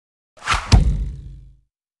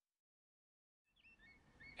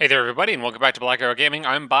Hey there, everybody, and welcome back to Black Arrow Gaming.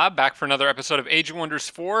 I'm Bob, back for another episode of Age of Wonders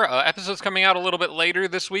 4. Episode's coming out a little bit later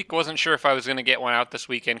this week. Wasn't sure if I was going to get one out this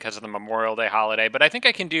weekend because of the Memorial Day holiday, but I think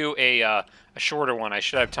I can do a shorter one. I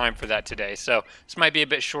should have time for that today. So this might be a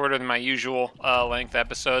bit shorter than my usual length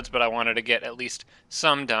episodes, but I wanted to get at least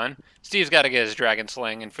some done. Steve's got to get his dragon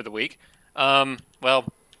slaying in for the week. Well,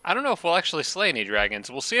 I don't know if we'll actually slay any dragons.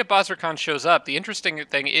 We'll see if Bazarkan shows up. The interesting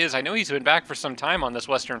thing is, I know he's been back for some time on this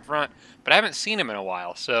Western Front, but I haven't seen him in a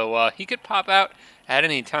while, so he could pop out at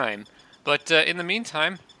any time. But in the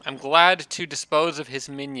meantime, I'm glad to dispose of his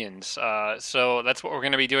minions. So that's what we're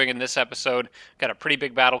going to be doing in this episode. Got a pretty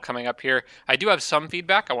big battle coming up here. I do have some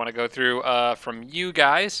feedback I want to go through from you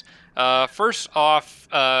guys. First off,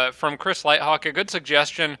 from Chris Lighthawk, a good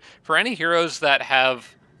suggestion for any heroes that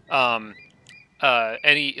have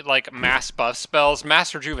any like mass buff spells.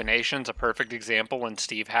 Mass Rejuvenation's a perfect example when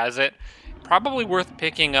Steve has it. Probably worth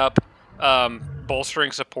picking up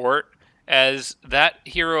Bolstering Support, as that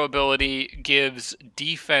hero ability gives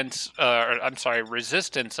resistance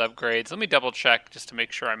upgrades. Let me double check just to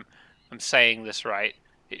make sure I'm saying this right.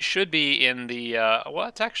 It should be in the well,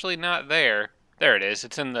 it's actually not there. There it is.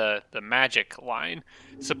 It's in the magic line.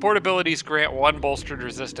 Support abilities grant 1 bolstered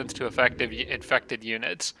resistance to infected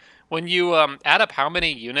units. When you add up how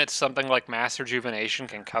many units something like Mass Rejuvenation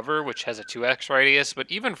can cover, which has a 2x radius, but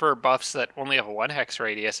even for buffs that only have a 1x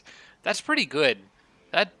radius, that's pretty good.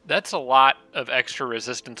 That's a lot of extra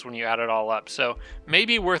resistance when you add it all up. So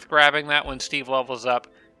maybe worth grabbing that when Steve levels up.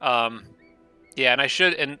 Yeah,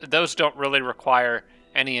 and those don't really require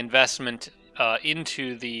any investment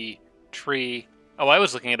into the tree. Oh, I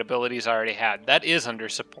was looking at abilities I already had. That is under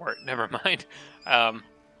support. Never mind.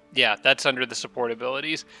 Yeah, that's under the support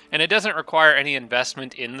abilities. And it doesn't require any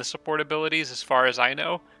investment in the support abilities as far as I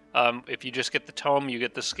know. If you just get the tome, you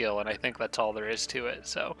get the skill, and I think that's all there is to it.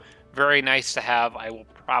 So very nice to have. I will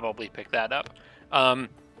probably pick that up.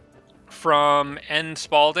 From N.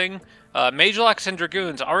 Spalding, Mage Locks and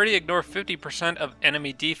Dragoons already ignore 50% of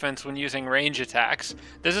enemy defense when using range attacks.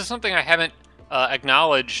 This is something I haven't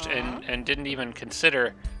acknowledged and didn't even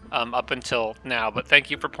consider up until now, but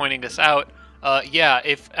thank you for pointing this out. Yeah,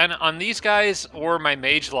 and on these guys or my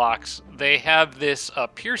Mage Locks, they have this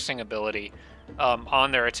piercing ability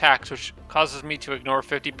on their attacks, which causes me to ignore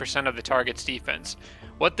 50% of the target's defense.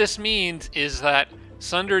 What this means is that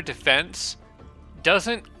Sunder Defense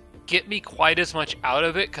doesn't get me quite as much out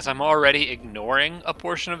of it because I'm already ignoring a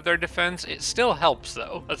portion of their defense. It still helps,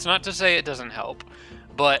 though. That's not to say it doesn't help,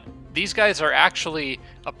 but these guys are actually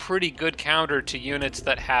a pretty good counter to units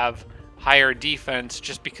that have higher defense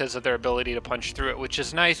just because of their ability to punch through it, which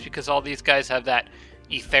is nice because all these guys have that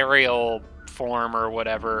ethereal form or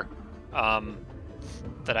whatever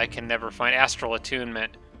that I can never find. Astral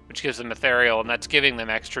Attunement, which gives them ethereal, and that's giving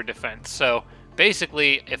them extra defense. So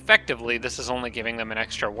basically, effectively, this is only giving them an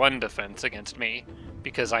extra 1 defense against me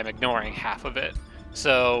because I'm ignoring half of it.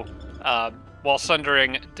 So while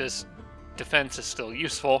Sundering defense is still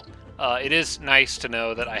useful, it is nice to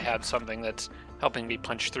know that I have something that's helping me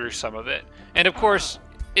punch through some of it. And of course,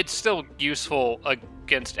 it's still useful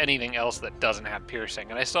against anything else that doesn't have piercing,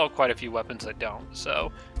 and I still have quite a few weapons that don't.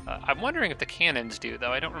 So I'm wondering if the cannons do,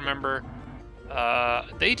 though. I don't remember.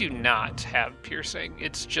 They do not have piercing.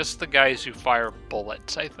 It's just the guys who fire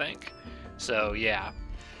bullets, I think. So yeah,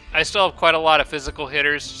 I still have quite a lot of physical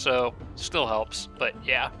hitters, so still helps. But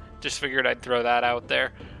yeah, just figured I'd throw that out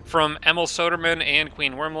there. From Emil Soderman and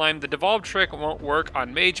Queen Wormline, the Devolve trick won't work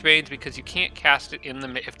on Mage Banes because you can't cast it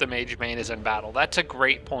if the Mage Bane is in battle. That's a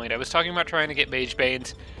great point. I was talking about trying to get Mage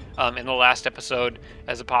Banes in the last episode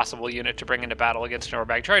as a possible unit to bring into battle against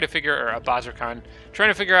Norbag, trying to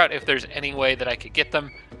figure out if there's any way that I could get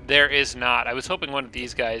them. There is not. I was hoping one of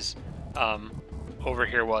these guys over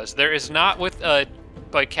here was. There is not with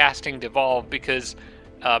by casting Devolve because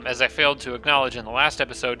as I failed to acknowledge in the last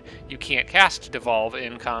episode, you can't cast Devolve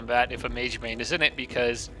in combat if a Mage Bane is in it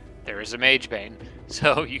because there is a Mage Bane.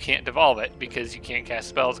 So you can't Devolve it because you can't cast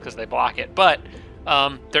spells because they block it. But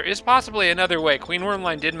there is possibly another way. Queen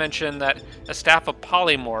Wormline did mention that a Staff of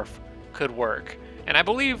Polymorph could work. And I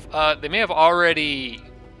believe they may have already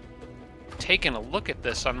taken a look at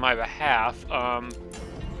this on my behalf.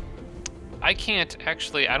 I can't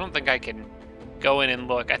actually, I don't think I can go in and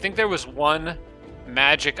look. I think there was one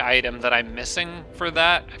magic item that I'm missing for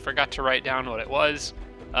that. I forgot to write down what it was.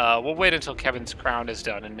 We'll wait until Kevin's crown is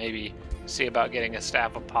done and maybe see about getting a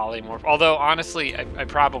Staff of Polymorph. Although, honestly, I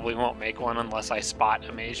probably won't make one unless I spot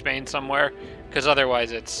a Mage Bane somewhere, because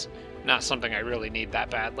otherwise it's not something I really need that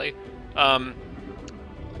badly.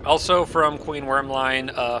 Also from Queen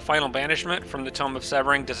Wormline, Final Banishment from the Tome of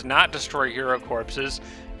Severing does not destroy hero corpses.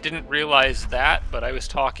 didn't realize that, but I was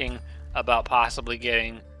talking about possibly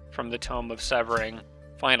getting from the Tome of Severing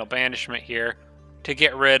Final Banishment here to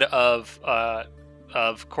get rid of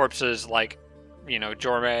corpses like, you know,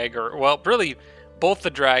 Jormag, or, well, really both the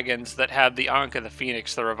dragons that have the Ankh of the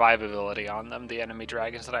Phoenix, the revive ability on them, the enemy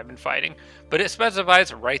dragons that I've been fighting. But it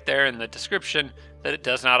specifies right there in the description that it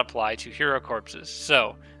does not apply to hero corpses.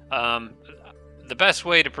 So, the best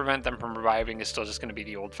way to prevent them from reviving is still just going to be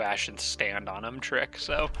the old-fashioned stand on them trick.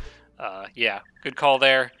 So, yeah, good call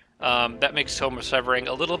there. That makes Tome of Severing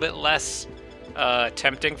a little bit less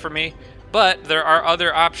tempting for me. But there are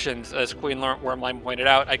other options, as Queen Wormline pointed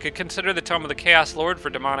out. I could consider the Tome of the Chaos Lord for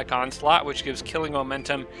Demonic Onslaught, which gives killing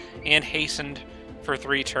momentum and hastened for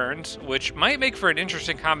 3 turns, which might make for an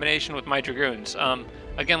interesting combination with my Dragoons.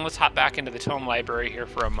 Again, let's hop back into the Tome Library here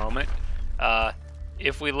for a moment.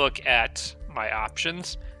 If we look at my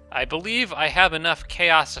options, I believe I have enough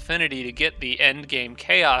Chaos Affinity to get the endgame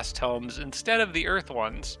Chaos Tomes instead of the Earth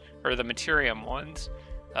ones, or the Materium ones.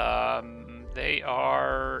 They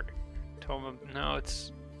are... Tome of... No,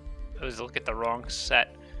 it's... I was looking at the wrong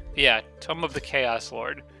set. Yeah, Tome of the Chaos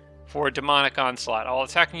Lord. For Demonic Onslaught, all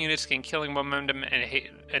attacking units gain killing momentum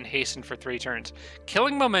and hasten for 3 turns.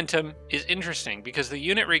 Killing momentum is interesting because the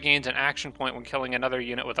unit regains an action point when killing another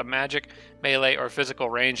unit with a magic, melee, or physical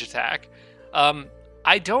range attack.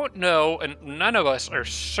 I don't know, and none of us are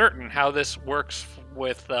certain how this works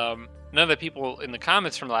with... none of the people in the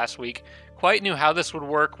comments from last week quite knew how this would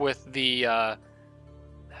work with the...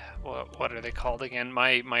 what are they called again?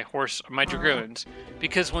 My Dragoons.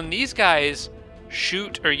 Because when these guys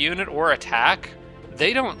shoot a unit or attack,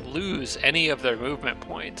 they don't lose any of their movement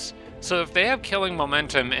points. So if they have killing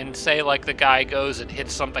momentum and say like the guy goes and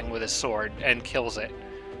hits something with his sword and kills it,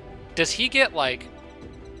 does he get like...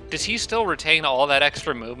 Does he still retain all that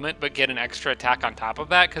extra movement but get an extra attack on top of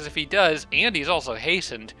that? Because if he does, and he's also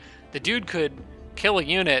hastened, the dude could kill a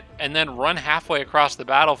unit and then run halfway across the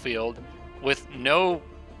battlefield with no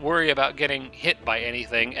worry about getting hit by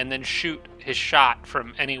anything and then shoot his shot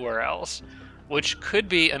from anywhere else, which could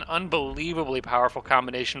be an unbelievably powerful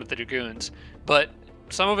combination with the Dragoons. But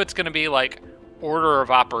some of it's going to be like order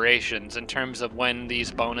of operations in terms of when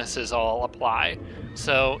these bonuses all apply.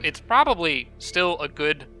 So it's probably still a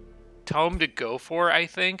good tome to go for, I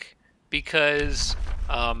think, because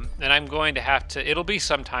and I'm going to have to, it'll be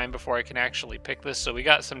some time before I can actually pick this, so we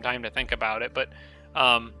got some time to think about it. But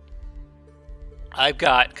I've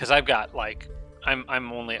got like,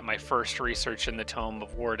 I'm only at my first research in the Tome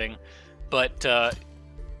of Warding, but I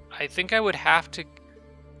think I would have to,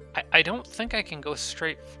 I don't think I can go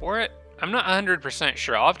straight for it. I'm not 100%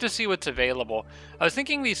 sure. I'll have to see what's available. I was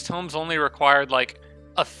thinking these tomes only required like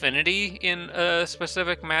affinity in a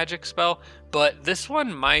specific magic spell, but this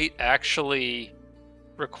one might actually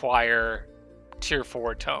require tier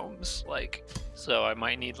 4 tomes, like, so I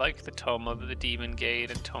might need like the Tome of the Demon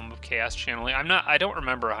Gate and Tome of Chaos Channeling. I don't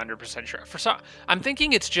remember 100% sure. I'm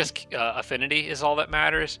thinking it's just affinity is all that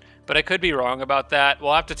matters, but I could be wrong about that.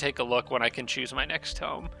 We'll have to take a look when I can choose my next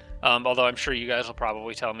tome. Although I'm sure you guys will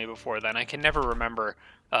probably tell me before then. I can never remember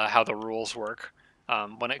how the rules work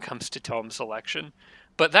when it comes to tome selection.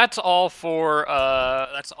 But that's all for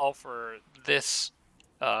this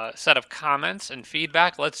set of comments and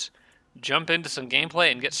feedback. Let's jump into some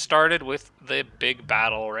gameplay and get started with the big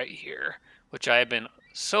battle right here, which I have been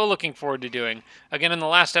so looking forward to doing. Again, in the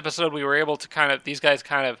last episode, we were able to these guys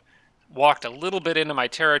kind of walked a little bit into my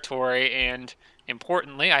territory, and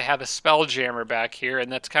importantly, I have a Spelljammer back here,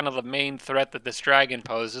 and that's kind of the main threat that this dragon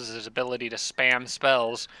poses, his ability to spam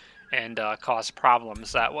spells and cause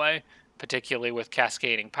problems that way, particularly with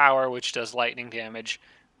Cascading Power, which does lightning damage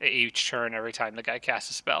each turn every time the guy casts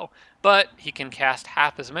a spell. But he can cast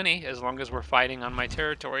half as many as long as we're fighting on my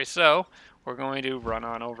territory. So we're going to run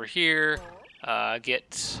on over here,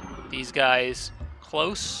 get these guys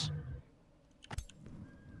close,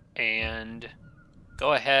 and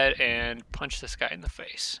go ahead and punch this guy in the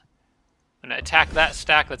face. I'm going to attack that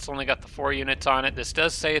stack that's only got the 4 units on it. This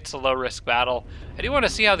does say it's a low-risk battle. I do want to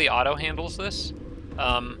see how the auto handles this.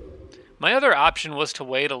 My other option was to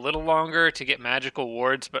wait a little longer to get magical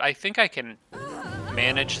wards, but I think I can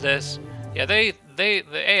manage this. Yeah, the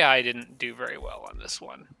AI didn't do very well on this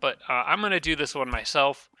one, but I'm going to do this one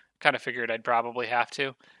myself. Kind of figured I'd probably have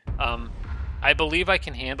to. I believe I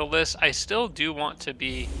can handle this. I still do want to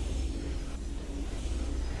be...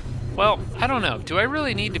 Well, I don't know. Do I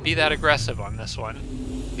really need to be that aggressive on this one?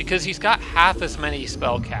 Because he's got half as many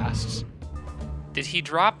spell casts. Did he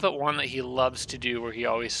drop the one that he loves to do where he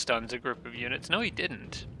always stuns a group of units? No, he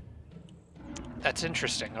didn't. That's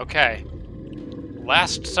interesting. Okay.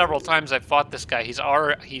 last several times I've fought this guy, he's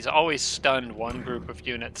always stunned one group of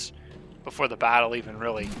units before the battle even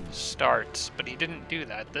really starts, but he didn't do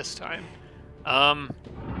that this time.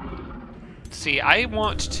 See, I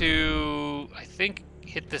want to, I think,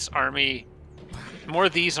 hit this army, more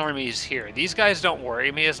of these armies here. These guys don't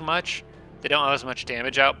worry me as much. They don't have as much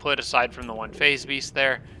damage output aside from the one phase beast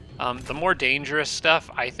there. The more dangerous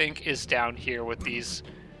stuff, I think, is down here with these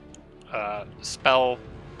spell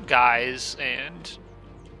guys and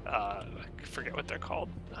I forget what they're called,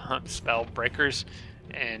 spell breakers.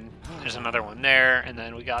 And there's another one there, and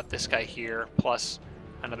then we got this guy here, plus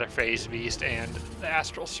another phase beast and the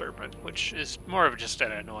astral serpent, which is more of just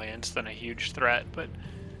an annoyance than a huge threat. But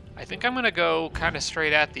I think I'm gonna go kind of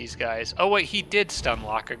straight at these guys. Oh wait, he did stun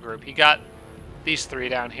lock a group. He got these three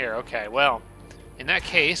down here. Okay, well, in that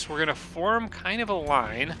case, we're gonna form kind of a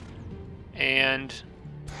line, and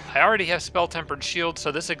I already have spell tempered shield,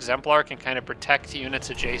 so this exemplar can kind of protect units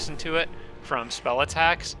adjacent to it from spell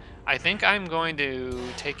attacks. I think I'm going to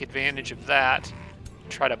take advantage of that,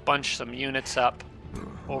 try to bunch some units up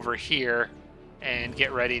over here, and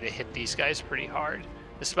get ready to hit these guys pretty hard.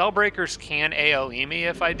 The Spellbreakers can AoE me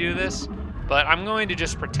if I do this, but I'm going to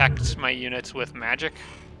just protect my units with magic,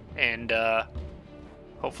 and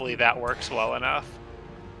hopefully that works well enough.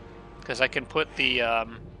 Because I can put the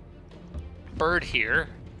bird here,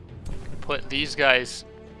 put these guys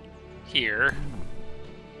here,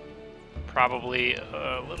 probably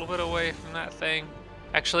a little bit away from that thing.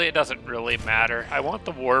 Actually, it doesn't really matter. I want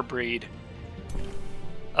the war breed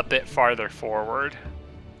a bit farther forward.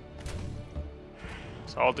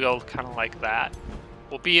 So I'll go kind of like that.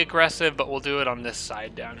 We'll be aggressive, but we'll do it on this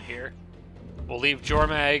side down here. We'll leave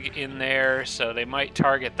Jormag in there, so they might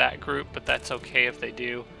target that group, but that's okay if they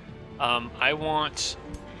do. I want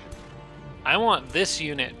this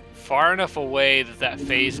unit far enough away that that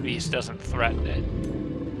phase beast doesn't threaten it.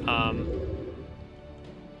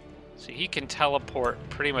 So he can teleport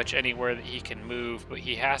pretty much anywhere that he can move, but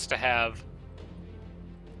he has to have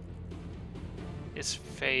his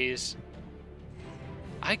phase.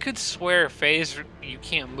 I could swear phase you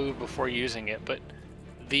can't move before using it, but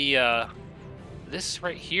the this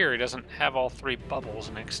right here doesn't have all three bubbles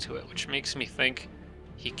next to it, which makes me think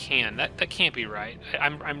he can. That can't be right.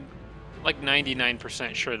 I'm like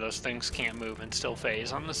 99% sure those things can't move and still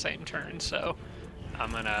phase on the same turn, so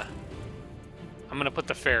I'm gonna put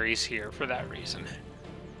the fairies here for that reason.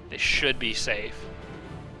 They should be safe.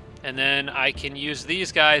 And then I can use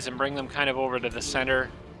these guys and bring them kind of over to the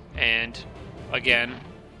center and, again,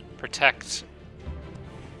 protect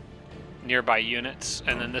nearby units.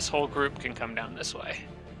 And then this whole group can come down this way.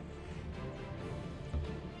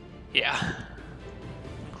 Yeah.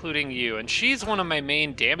 Including you. And she's one of my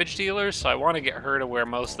main damage dealers, so I want to get her to where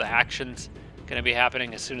most of the action's going to be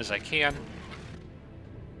happening as soon as I can.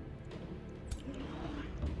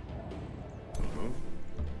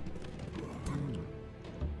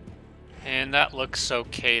 And that looks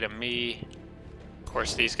okay to me. Of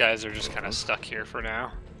course, these guys are just kind of stuck here for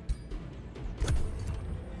now.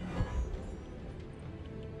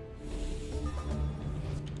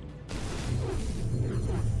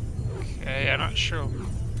 Okay, I'm not sure.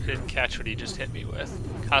 I didn't catch what he just hit me with.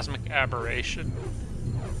 Cosmic Aberration.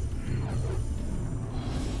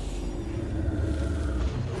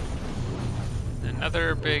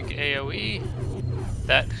 Another big AoE.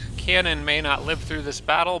 That cannon may not live through this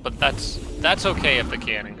battle, but that's okay if the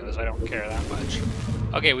cannon goes. I don't care that much.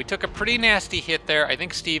 Okay, we took a pretty nasty hit there. I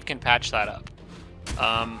think Steve can patch that up.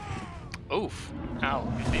 Oof.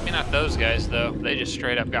 Ow. Maybe not those guys, though. They just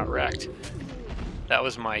straight up got wrecked. That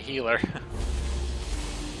was my healer.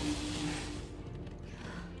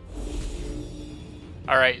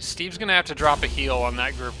 Alright, Steve's gonna have to drop a heal on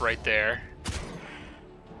that group right there.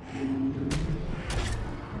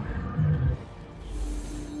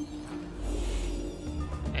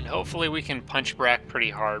 And hopefully we can punch Brack pretty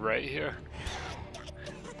hard right here.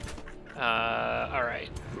 Alright.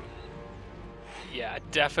 Yeah,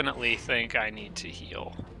 definitely think I need to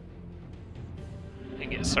heal. And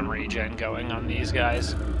get some regen going on these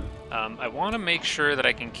guys. I want to make sure that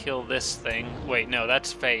I can kill this thing. Wait, no,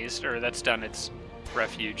 that's phased, or that's done its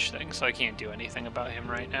refuge thing, so I can't do anything about him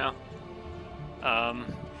right now.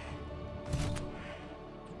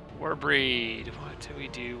 Warbreed, what do we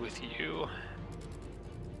do with you?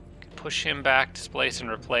 Push him back, displace and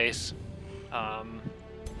replace.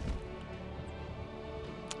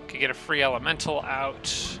 Could get a free elemental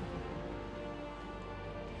out.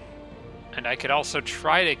 And I could also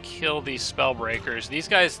try to kill these spellbreakers. These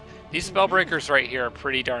spellbreakers right here are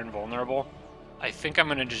pretty darn vulnerable. I think I'm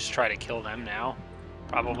gonna just try to kill them now.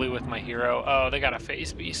 Probably with my hero. Oh, they got a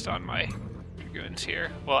phase beast on my Dragoons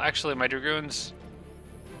here. Well, actually, my Dragoons...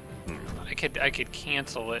 I could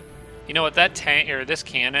cancel it. You know what? That tank or this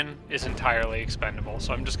cannon is entirely expendable,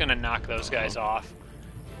 so I'm just gonna knock those guys off,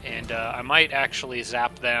 and I might actually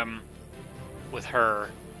zap them with her.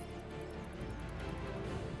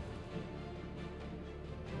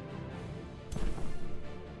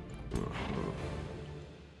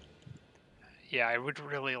 Yeah, I would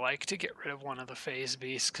really like to get rid of one of the phase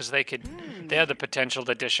beasts because they have the potential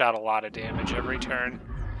to dish out a lot of damage every turn.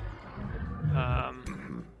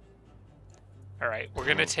 Alright, we're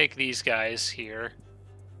going to take these guys here.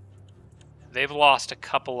 They've lost a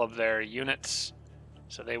couple of their units,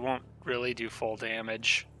 so they won't really do full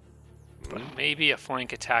damage. But maybe a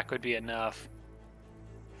flank attack would be enough.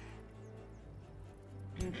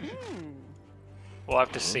 We'll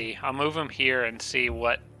have to see. I'll move them here and see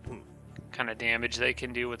what kind of damage they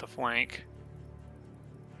can do with a flank.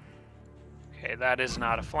 Okay, that is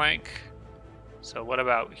not a flank. So what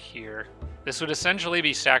about here? This would essentially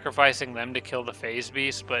be sacrificing them to kill the phase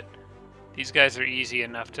beast, but these guys are easy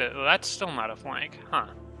enough to... Well, that's still not a flank, huh?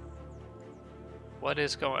 What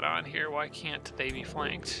is going on here? Why can't they be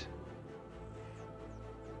flanked?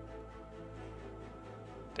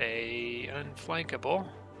 They unflankable.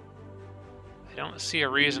 I don't see a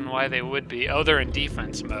reason why they would be. Oh, they're in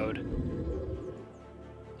defense mode.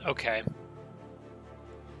 Okay.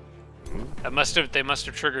 They must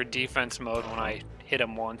have triggered defense mode when I hit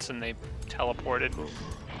them once and they teleported.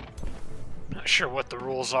 Not sure what the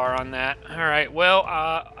rules are on that. All right, well,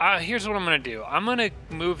 here's what I'm gonna do. I'm gonna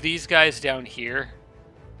move these guys down here.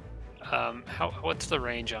 What's the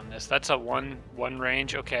range on this? That's a one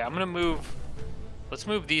range. Okay, I'm gonna move. Let's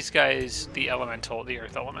move these guys, the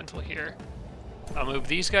earth elemental here. I'll move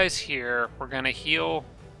these guys here. We're gonna heal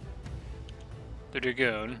the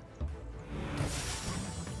Dragoon.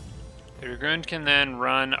 The Dragoon can then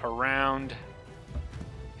run around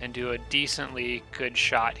and do a decently good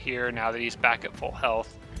shot here now that he's back at full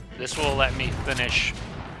health. This will let me finish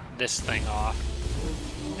this thing off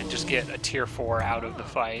and just get a tier 4 out of the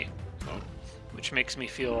fight, which makes me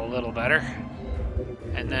feel a little better.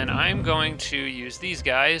 And then I'm going to use these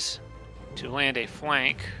guys to land a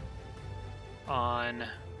flank on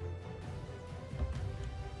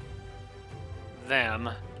them.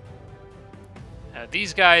 Now,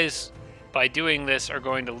 these guys, by doing this, are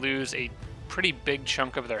going to lose a pretty big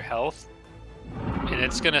chunk of their health, and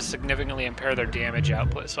it's going to significantly impair their damage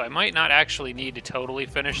output, so I might not actually need to totally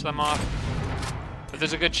finish them off, but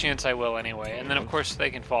there's a good chance I will anyway. And then, of course, they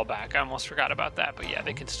can fall back. I almost forgot about that, but yeah,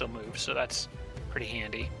 they can still move, so that's pretty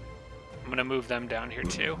handy. I'm going to move them down here,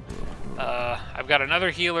 too. I've got another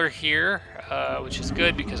healer here, which is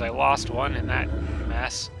good because I lost one in that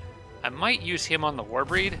mess. I might use him on the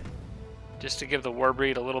Warbreed, just to give the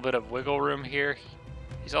Warbreed a little bit of wiggle room here.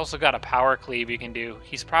 He's also got a power cleave you can do.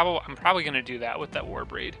 I'm probably going to do that with that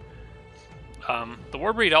Warbreed. The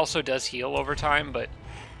Warbreed also does heal over time, but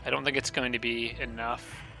I don't think it's going to be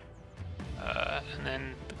enough. And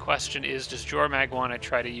then the question is, does Jormag want to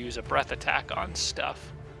try to use a breath attack on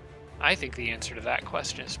stuff? I think the answer to that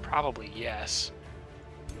question is probably yes.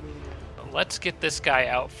 But let's get this guy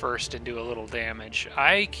out first and do a little damage.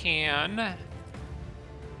 I can...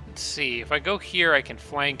 Let's see, if I go here, I can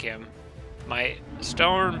flank him. My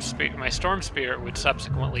Storm Spirit would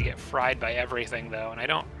subsequently get fried by everything, though, and I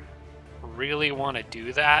don't really want to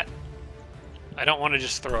do that. I don't want to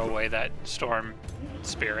just throw away that Storm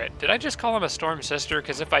Spirit. Did I just call him a Storm Sister?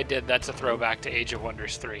 Because if I did, that's a throwback to Age of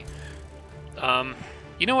Wonders 3.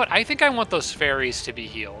 You know what? I think I want those fairies to be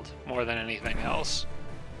healed more than anything else.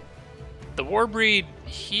 The Warbreed,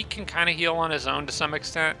 he can kind of heal on his own to some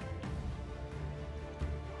extent.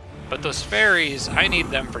 But those fairies, I need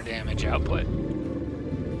them for damage output. In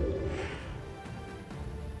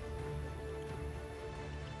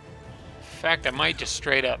fact, I might just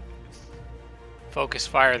straight up focus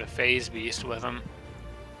fire the phase beast with them.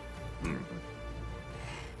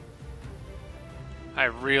 I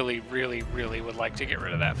really, really, really would like to get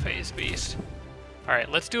rid of that phase beast. Alright,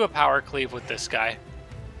 let's do a power cleave with this guy.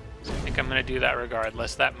 So I think I'm going to do that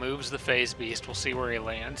regardless. That moves the phase beast. We'll see where he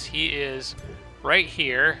lands. He is right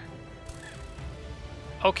here.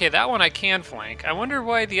 Okay, that one I can flank. I wonder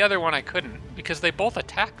why the other one I couldn't, because they both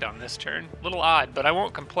attacked on this turn. A little odd, but I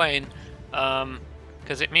won't complain,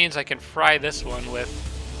 because it means I can fry this one with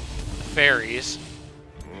the fairies,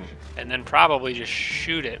 and then probably just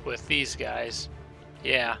shoot it with these guys.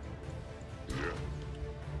 Yeah.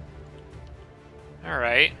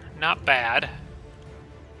 Alright, not bad.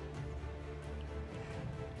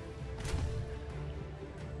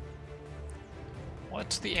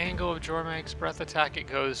 What's the angle of Jormag's breath attack? It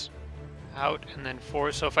goes out, and then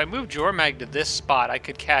 4. So if I move Jormag to this spot, I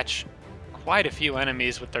could catch quite a few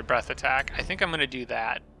enemies with their breath attack. I think I'm going to do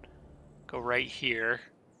that. Go right here.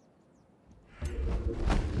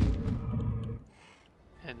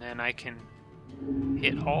 And then I can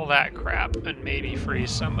hit all that crap and maybe freeze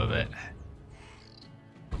some of it.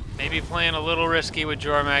 Maybe playing a little risky with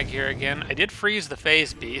Jormag here again. I did freeze the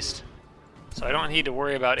Phase Beast, so I don't need to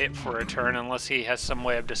worry about it for a turn unless he has some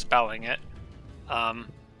way of dispelling it.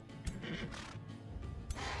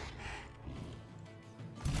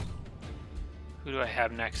 Who do I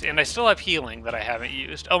have next? And I still have healing that I haven't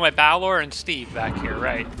used. Oh, my Balor and Steve back here,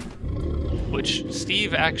 right. Which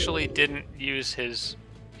Steve actually didn't use his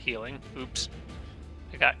healing. Oops.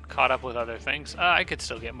 I got caught up with other things. I could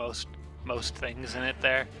still get most things in it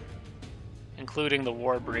there, including the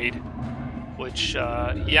War Breed, which,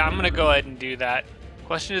 yeah, I'm going to go ahead and do that.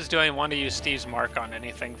 Question is, do I want to use Steve's mark on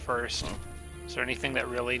anything first? Is there anything that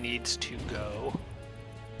really needs to go?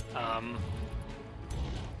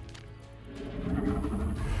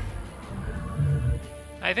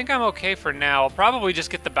 I think I'm okay for now. I'll probably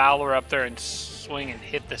just get the Balor up there and swing and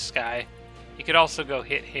hit this guy. You could also go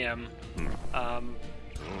hit him.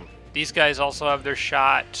 These guys also have their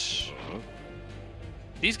shot.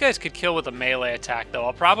 These guys could kill with a melee attack, though.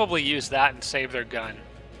 I'll probably use that and save their gun.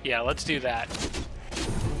 Yeah, let's do that.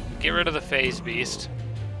 Get rid of the Phase Beast.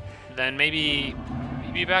 Then maybe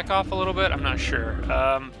back off a little bit? I'm not sure.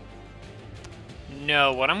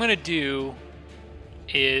 No, what I'm going to do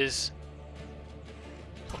is...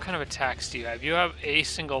 What kind of attacks do you have? You have a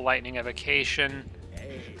single lightning evocation.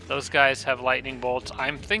 Those guys have lightning bolts.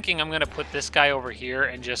 I'm thinking I'm going to put this guy over here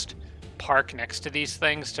and just park next to these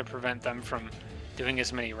things to prevent them from doing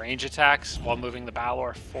as many range attacks while moving the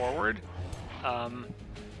Balor forward.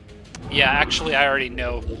 Yeah, actually, I already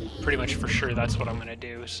know pretty much for sure that's what I'm going to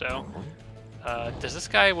do. So, does this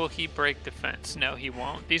guy, will he break defense? No, he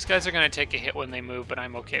won't. These guys are going to take a hit when they move, but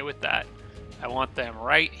I'm okay with that. I want them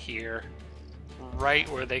right here, right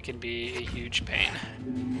where they can be a huge pain.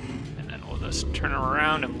 And then we'll just turn them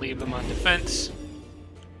around and leave them on defense.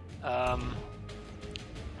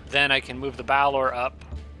 Then I can move the Balor up,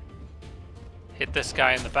 hit this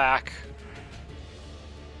guy in the back.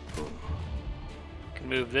 Can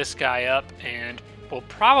move this guy up, and we'll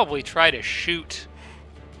probably try to shoot.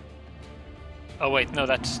 Oh wait, no,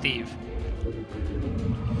 that's Steve.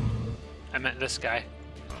 I meant this guy.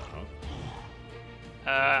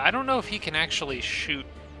 I don't know if he can actually shoot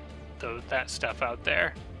that stuff out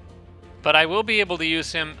there. But I will be able to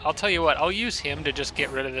use him. I'll tell you what, I'll use him to just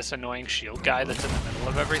get rid of this annoying shield guy that's in the middle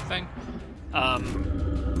of everything.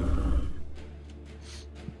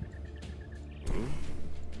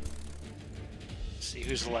 Let's see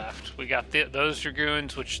who's left. We got those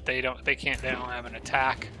Dragoons, which they don't have an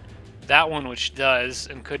attack. That one, which does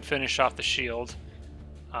and could finish off the shield.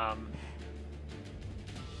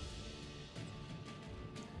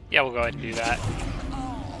 Yeah, we'll go ahead and do that.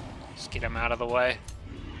 Just get him out of the way.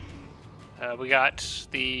 We got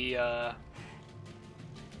the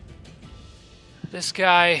this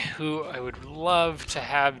guy who I would love to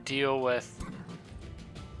have deal with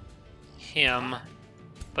him,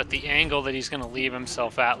 but the angle that he's going to leave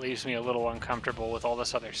himself at leaves me a little uncomfortable with all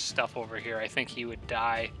this other stuff over here. I think he would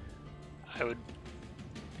die. I would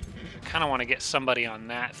kind of want to get somebody on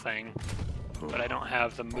that thing, but I don't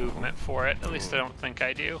have the movement for it. At least I don't think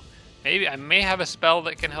I do. Maybe I may have a spell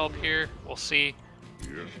that can help here. We'll see.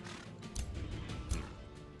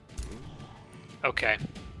 Okay.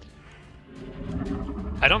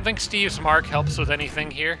 I don't think Steve's mark helps with anything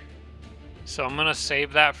here, so I'm going to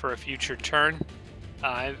save that for a future turn.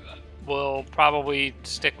 I will probably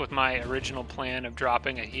stick with my original plan of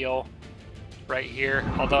dropping a heal right here,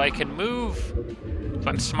 although I can move, if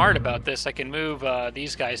I'm smart about this, I can move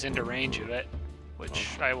these guys into range of it,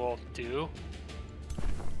 which I will do.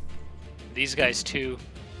 These guys too.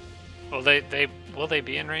 Will they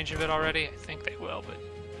be in range of it already? I think they will, but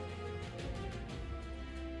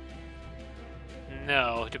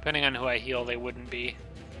no, depending on who I heal, they wouldn't be.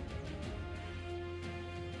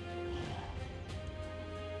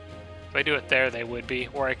 If I do it there, they would be,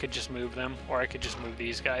 or I could just move them, or I could just move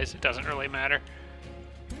these guys. It doesn't really matter.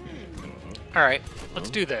 Alright, let's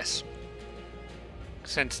do this.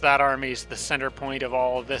 Since that army's the center point of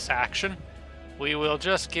all of this action, we will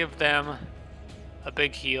just give them a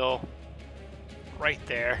big heal right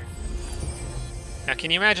there. Now,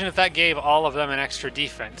 can you imagine if that gave all of them an extra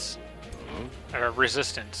defense? Or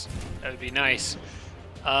resistance? That would be nice.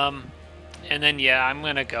 And then, yeah, I'm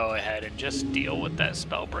going to go ahead and just deal with that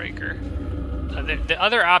Spellbreaker. The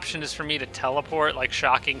other option is for me to teleport, like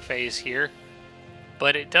Shocking Phase here.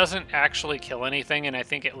 but it doesn't actually kill anything, and I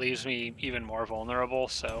think it leaves me even more vulnerable,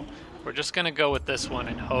 so we're just going to go with this one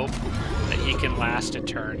and hope that he can last a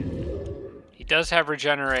turn. He does have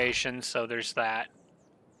regeneration, so there's that.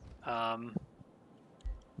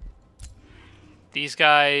 These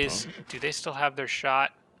guys, do they still have their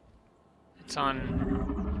shot? It's on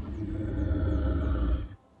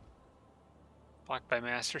blocked by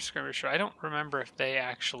Master Skirmisher. I don't remember if they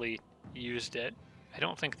actually used it. I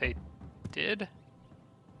don't think they did,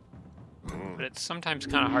 but it's sometimes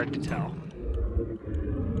kind of hard to tell.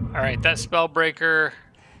 All right, that Spellbreaker.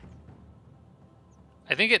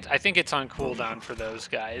 I think it's on cooldown for those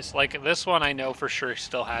guys. Like this one, I know for sure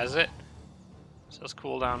still has it. So it's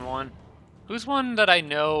cooldown 1. Who's one that I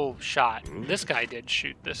know shot? This guy did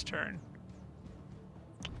shoot this turn.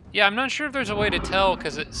 Yeah, I'm not sure if there's a way to tell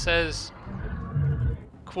because it says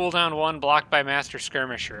cooldown 1 blocked by Master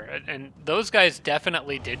Skirmisher. And those guys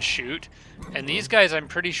definitely did shoot. And these guys I'm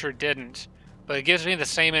pretty sure didn't. But it gives me the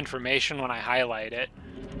same information when I highlight it.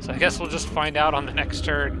 So I guess we'll just find out on the next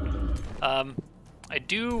turn. I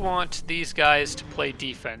do want these guys to play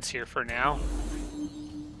defense here for now.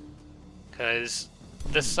 Because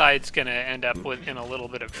this side's going to end up in a little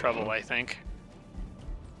bit of trouble, I think.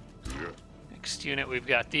 Next unit, we've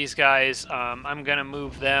got these guys. I'm going to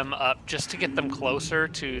move them up just to get them closer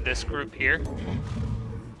to this group here.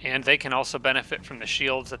 And they can also benefit from the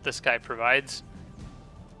shields that this guy provides.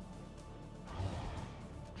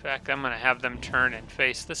 In fact, I'm going to have them turn and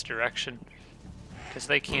face this direction, because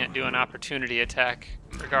they can't do an opportunity attack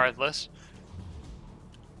regardless.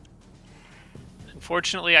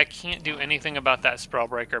 Unfortunately, I can't do anything about that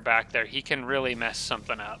Spellbreaker back there. He can really mess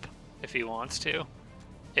something up if he wants to.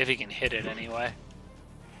 If he can hit it anyway.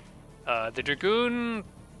 The Dragoon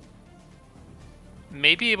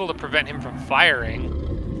may be able to prevent him from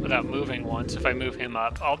firing without moving once if I move him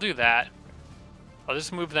up. I'll do that. I'll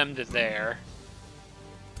just move them to there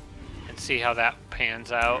and see how that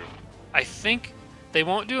pans out. I think they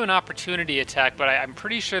won't do an opportunity attack, but I'm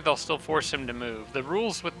pretty sure they'll still force him to move. The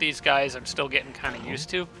rules with these guys I'm still getting kind of used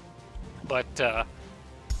to. But,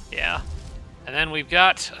 yeah. And then we've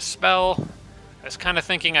got a spell. I was kind of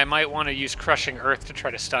thinking I might want to use Crushing Earth to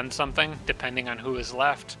try to stun something, depending on who is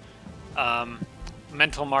left.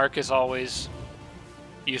 Mental Mark is always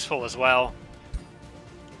useful as well,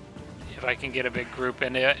 if I can get a big group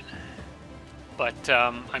into it. But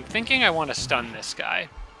I'm thinking I want to stun this guy.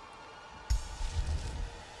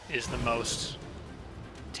 Is the most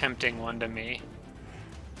tempting one to me.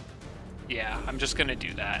 Yeah, I'm just gonna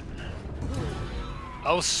do that.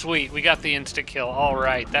 Oh sweet, we got the instant kill.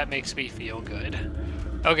 Alright, that makes me feel good.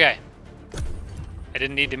 Okay. I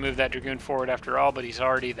didn't need to move that Dragoon forward after all, but he's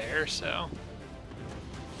already there, so.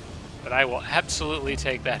 But I will absolutely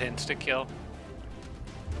take that instant kill.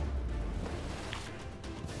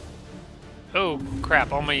 Oh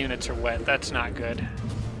crap, all my units are wet. That's not good.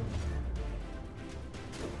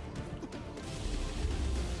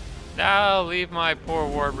 Now leave my poor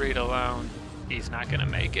Warbreed alone. He's not gonna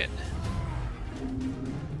make it.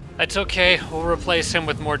 That's okay, we'll replace him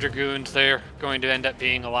with more Dragoons. They're going to end up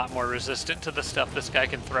being a lot more resistant to the stuff this guy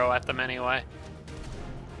can throw at them anyway.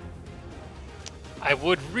 I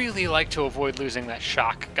would really like to avoid losing that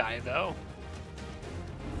shock guy though.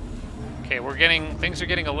 Okay, things are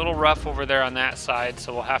getting a little rough over there on that side,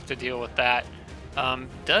 so we'll have to deal with that.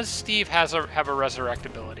 Does Steve have a resurrect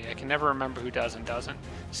ability? I can never remember who does and doesn't.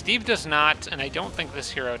 Steve does not, and I don't think this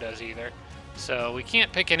hero does either. So we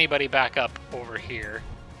can't pick anybody back up over here.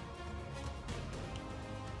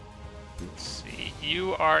 Let's see.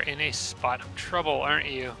 You are in a spot of trouble, aren't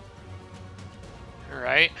you?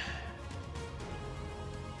 Alright.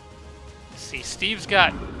 Let's see. Steve's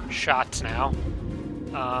got shots now.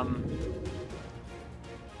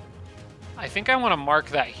 I think I want to mark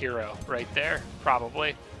that hero right there,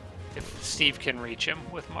 probably. If Steve can reach him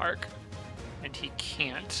with mark. And he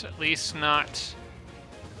can't, at least not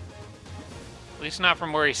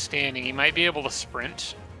from where he's standing. He might be able to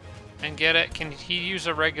sprint and get it. Can he use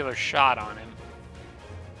a regular shot on him?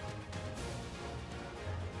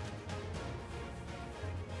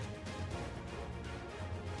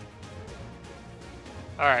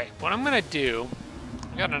 Alright, what I'm going to do,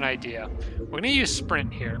 I got an idea. We're going to use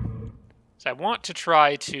sprint here. So I want to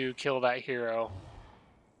try to kill that hero,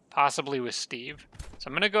 possibly with Steve. So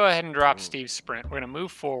I'm going to go ahead and drop Steve's sprint. We're going to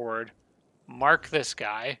move forward, mark this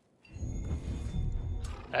guy.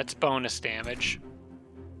 That's bonus damage.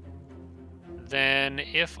 Then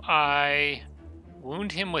if I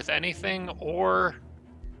wound him with anything or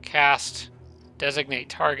cast designate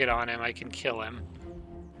target on him, I can kill him.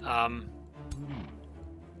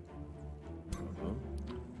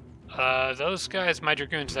 Those guys, my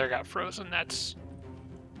Dragoons there got frozen. That's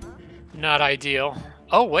not ideal.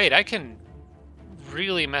 Oh, wait, I can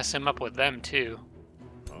really mess him up with them, too.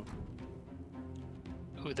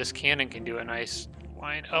 Ooh, this cannon can do a nice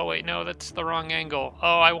line. Oh, wait, no, that's the wrong angle.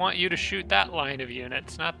 Oh, I want you to shoot that line of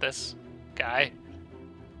units, not this guy.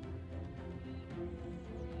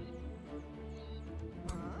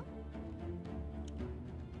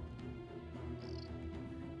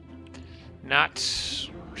 Not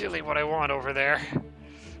really what I want over there.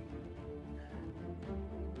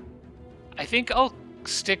 I think I'll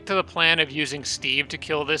stick to the plan of using Steve to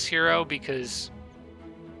kill this hero because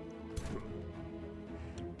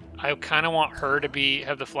I kind of want her to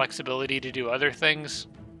have the flexibility to do other things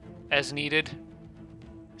as needed.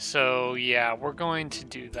 So yeah, we're going to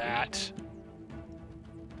do that.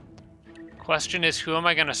 Question is, who am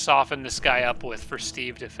I going to soften this guy up with for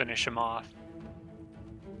Steve to finish him off?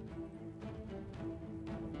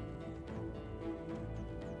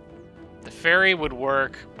 The ferry would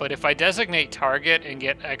work, but if I designate target and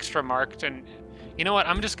get extra marked, and you know what,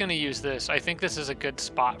 I'm just going to use this. I think this is a good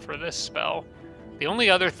spot for this spell. The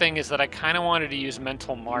only other thing is that I kind of wanted to use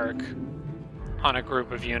mental mark on a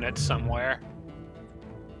group of units somewhere.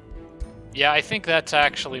 Yeah, I think that's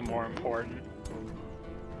actually more important.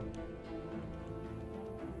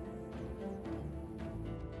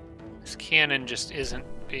 This cannon just isn't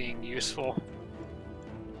being useful.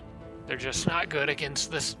 They're just not good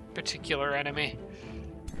against this particular enemy.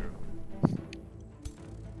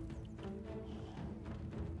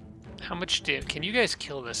 How much can you guys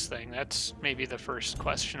kill this thing? That's maybe the first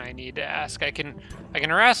question I need to ask. I can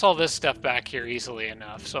harass all this stuff back here easily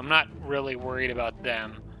enough, so I'm not really worried about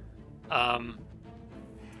them. At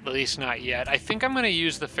least not yet. I think I'm going to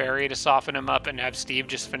use the ferry to soften him up and have Steve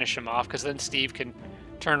just finish him off, because then Steve can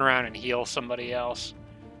turn around and heal somebody else.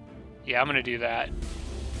 Yeah, I'm going to do that.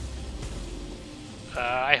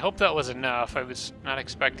 I hope that was enough. I was not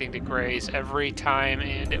expecting to graze every time,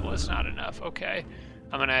 and it was not enough. Okay.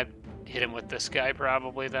 I'm going to hit him with this guy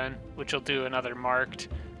probably then, which will do another marked.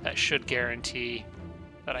 That should guarantee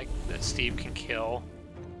that Steve can kill.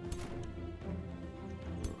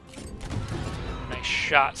 Nice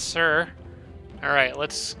shot, sir. Alright,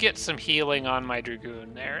 let's get some healing on my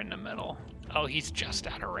Dragoon there in the middle. Oh, he's just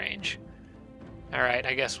out of range. Alright,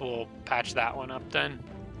 I guess we'll patch that one up then.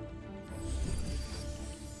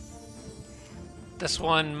 This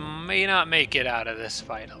one may not make it out of this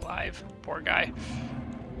fight alive. Poor guy.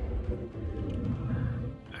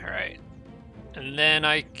 Alright. And then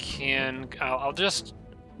I'll just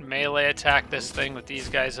melee attack this thing with these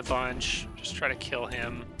guys a bunch. Just try to kill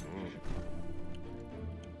him.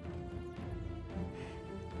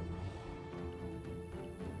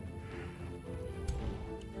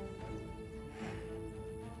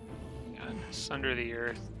 Under the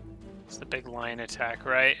earth. It's the big line attack,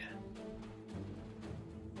 right?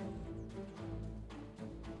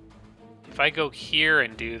 If I go here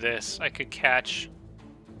and do this, I could catch...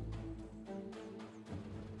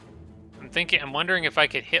 I'm wondering if I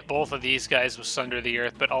could hit both of these guys with Sunder the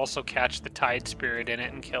Earth, but also catch the Tide Spirit in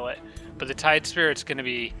it and kill it. But the Tide Spirit's going to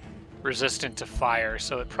be resistant to fire,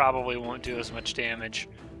 so it probably won't do as much damage.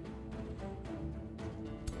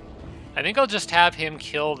 I think I'll just have him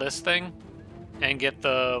kill this thing and get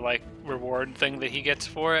the, like, reward thing that he gets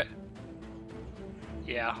for it.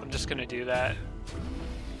 Yeah, I'm just going to do that.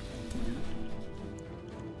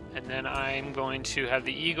 And then I'm going to have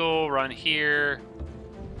the Eagle run here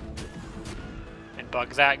and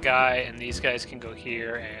bug that guy, and these guys can go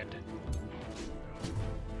here and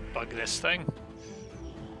bug this thing.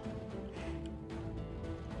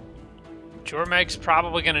 Jormeg's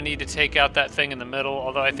probably going to need to take out that thing in the middle,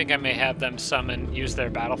 although I think I may have them use their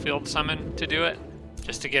battlefield summon to do it,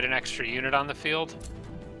 just to get an extra unit on the field.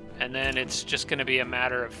 And then it's just going to be a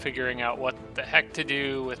matter of figuring out what the heck to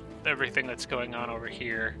do with everything that's going on over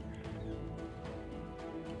here.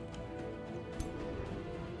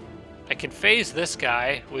 I can phase this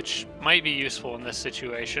guy, which might be useful in this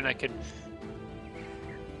situation. I could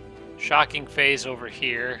shocking phase over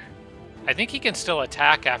here. I think he can still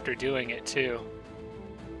attack after doing it too.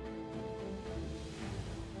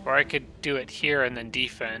 Or I could do it here and then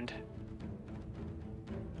defend.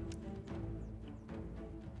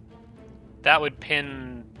 That would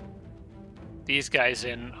pin these guys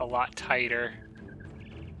in a lot tighter.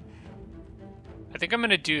 I think I'm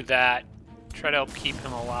going to do that. Try to help keep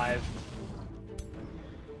him alive.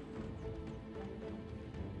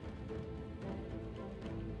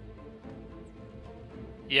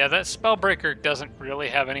 Yeah, that Spellbreaker doesn't really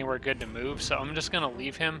have anywhere good to move, so I'm just going to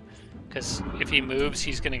leave him, because if he moves,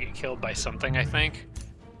 he's going to get killed by something, I think.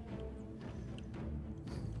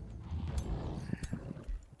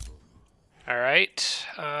 All right.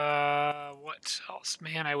 What else?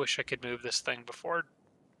 Man, I wish I could move this thing before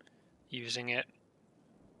using it.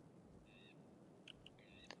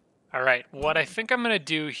 All right. What I think I'm going to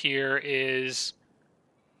do here is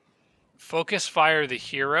focus fire the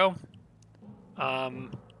hero.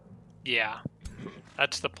 Yeah,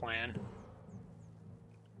 that's the plan.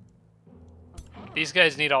 These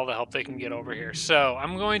guys need all the help they can get over here. So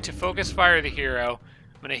I'm going to focus fire the hero.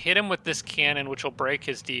 I'm going to hit him with this cannon, which will break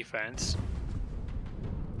his defense.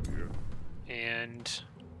 And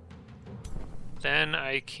then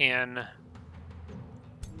I can...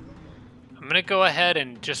 I'm going to go ahead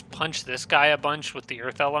and just punch this guy a bunch with the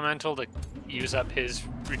Earth Elemental to use up his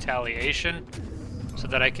retaliation so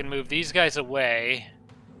that I can move these guys away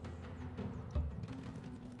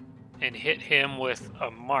and hit him with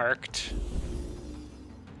a marked.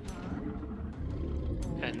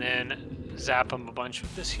 And then zap him a bunch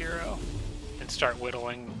with this hero and start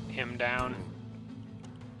whittling him down.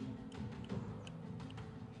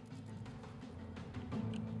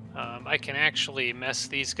 I can actually mess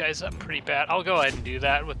these guys up pretty bad. I'll go ahead and do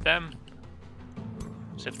that with them.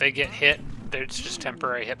 So if they get hit, it's just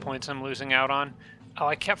temporary hit points I'm losing out on. Oh,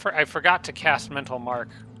 I forgot to cast Mental Mark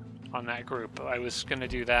on that group. I was going to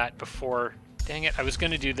do that before... Dang it, I was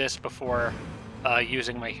going to do this before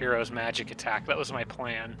using my hero's magic attack. That was my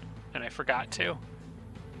plan, and I forgot to.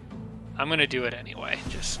 I'm going to do it anyway.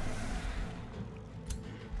 Just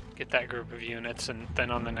get that group of units, and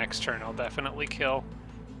then on the next turn I'll definitely kill.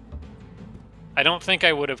 I don't think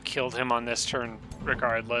I would have killed him on this turn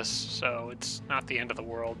regardless, so it's not the end of the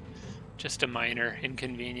world. Just a minor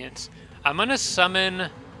inconvenience. I'm going to summon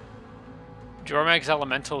Jormag's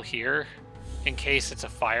Elemental here in case it's a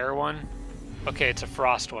fire one. Okay, it's a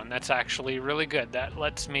frost one. That's actually really good. That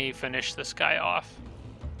lets me finish this guy off.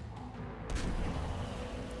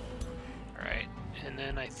 Alright, and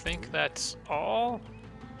then I think that's all.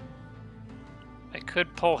 I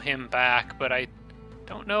could pull him back, but I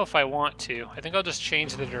don't know if I want to. I think I'll just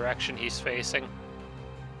change the direction he's facing.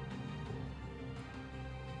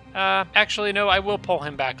 Actually, no, I will pull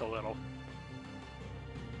him back a little.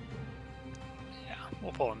 Yeah,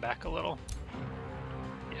 we'll pull him back a little.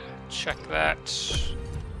 Yeah, check that.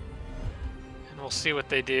 And we'll see what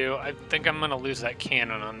they do. I think I'm going to lose that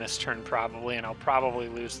cannon on this turn probably, and I'll probably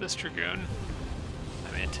lose this Dragoon.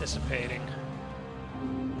 I'm anticipating.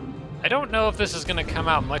 I don't know if this is going to come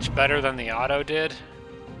out much better than the auto did.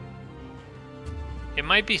 It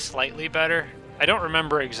might be slightly better. I don't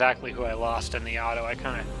remember exactly who I lost in the auto. I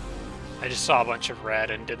just saw a bunch of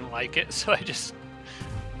red and didn't like it, so I just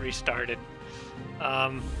restarted.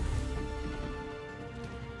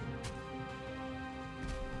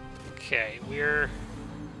 Okay, we're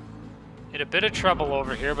in a bit of trouble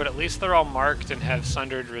over here, but at least they're all marked and have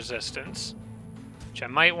sundered resistance, which I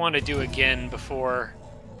might want to do again before...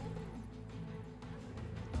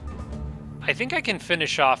 I think I can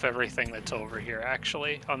finish off everything that's over here,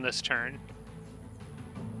 actually, on this turn.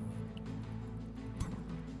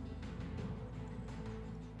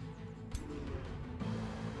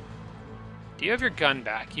 Do you have your gun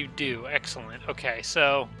back? You do. Excellent. Okay,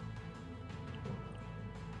 so...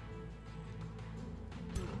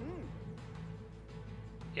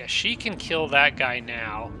 yeah, she can kill that guy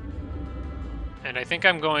now. And I think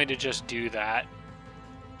I'm going to just do that.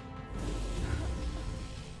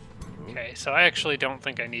 Okay, so I actually don't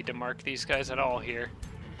think I need to mark these guys at all here.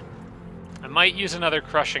 I might use another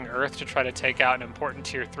Crushing Earth to try to take out an important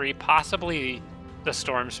Tier 3, possibly the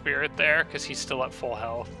Storm Spirit there, because he's still at full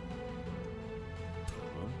health.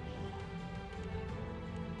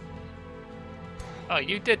 Oh,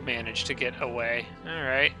 you did manage to get away.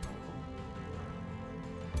 Alright.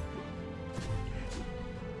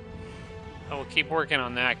 Oh, we'll keep working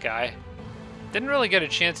on that guy. Didn't really get a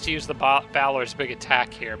chance to use the Balor's big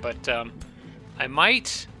attack here, but I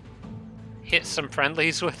might hit some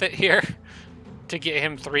friendlies with it here to get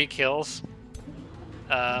him 3 kills.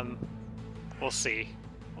 We'll see.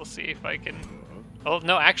 We'll see if I can... oh,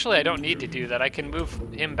 no, actually I don't need to do that. I can move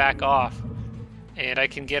him back off, and I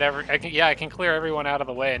can get I can clear everyone out of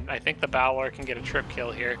the way, and I think the Balor can get a trip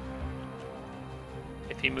kill here.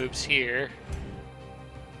 If he moves here.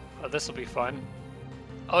 Oh, this will be fun.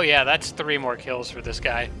 Oh yeah, that's 3 more kills for this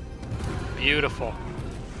guy. Beautiful.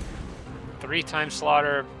 3 times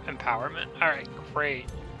slaughter empowerment. Alright, great.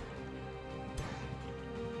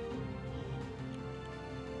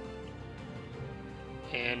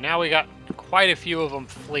 And now we got quite a few of them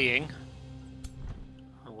fleeing.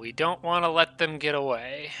 We don't want to let them get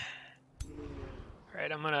away.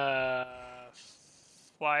 Alright, I'm gonna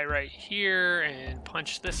fly right here and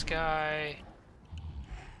punch this guy.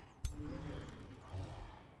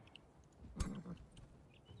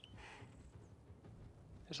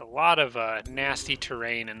 There's a lot of nasty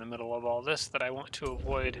terrain in the middle of all this that I want to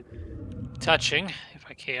avoid touching if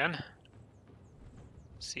I can.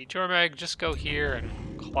 See, Jormag, just go here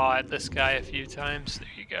and claw at this guy a few times. There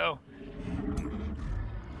you go.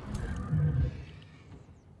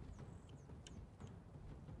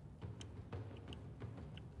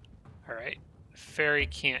 Alright. Fairy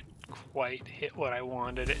can't quite hit what I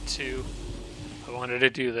wanted it to. I wanted to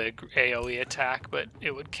do the AoE attack, but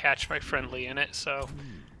it would catch my friendly in it, so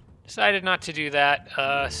decided not to do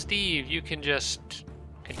that. Steve, you can just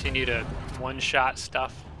continue to one-shot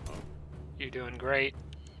stuff. You're doing great.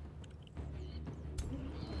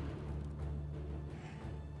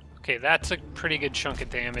 Okay, that's a pretty good chunk of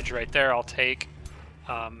damage right there, I'll take.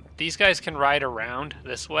 These guys can ride around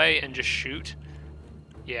this way and just shoot.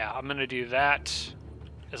 Yeah, I'm gonna do that.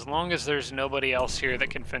 As long as there's nobody else here that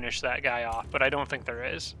can finish that guy off, but I don't think there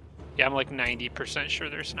is. Yeah, I'm like 90% sure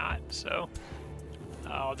there's not, so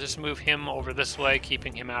I'll just move him over this way,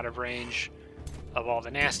 keeping him out of range of all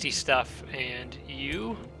the nasty stuff, and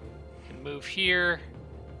you can move here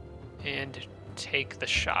and take the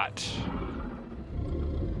shot.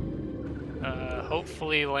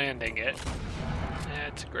 Hopefully landing it.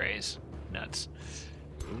 It's a graze. Nuts.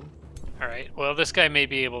 Alright, well this guy may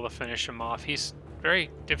be able to finish him off. He's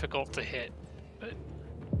very difficult to hit, but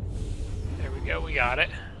there we go, we got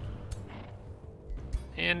it.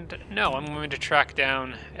 And no, I'm going to track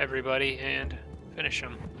down everybody and finish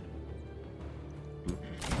them.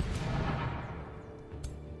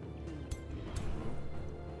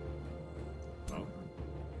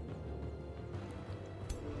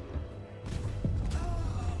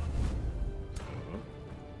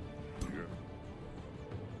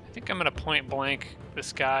 I think I'm going to point blank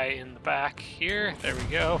this guy in the back here. There we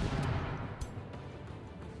go.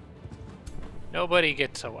 Nobody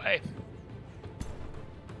gets away.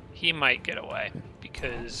 He might get away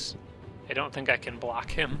because I don't think I can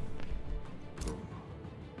block him.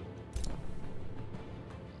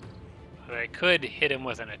 But I could hit him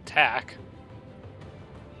with an attack.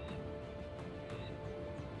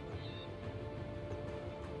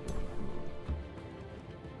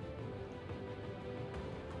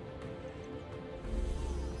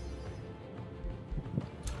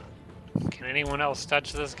 Can anyone else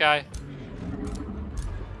touch this guy?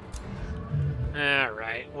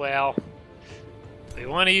 Alright, well, we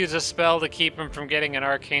want to use a spell to keep him from getting an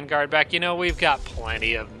arcane guard back. You know, we've got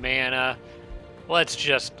plenty of mana. Let's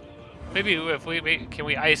just, maybe if can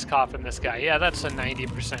we ice coffin this guy? Yeah, that's a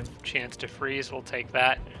 90% chance to freeze. We'll take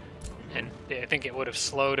that. And I think it would have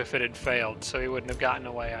slowed if it had failed, so he wouldn't have gotten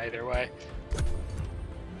away either way.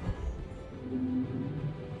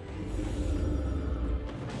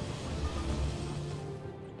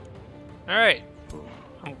 Alright.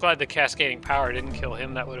 I'm glad the cascading power didn't kill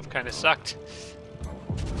him. That would have kind of sucked.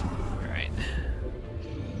 Alright.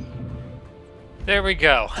 There we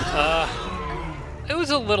go. It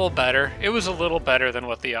was a little better. It was a little better than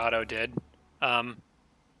what the auto did.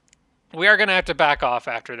 We are going to have to back off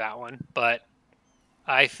after that one, but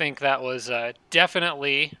I think that was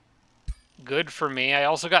definitely good for me. I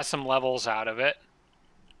also got some levels out of it,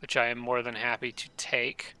 which I am more than happy to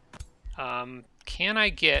take. Can I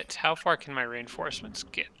get, how far can my reinforcements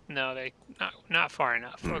get? No, not far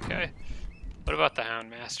enough. Okay. What about the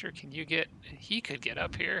Houndmaster? Can you get, he could get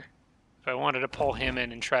up here if I wanted to pull him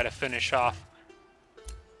in and try to finish off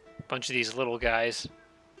a bunch of these little guys.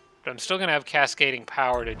 But I'm still going to have cascading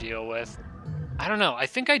power to deal with. I don't know. I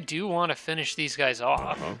think I do want to finish these guys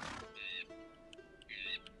off.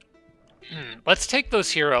 Let's take those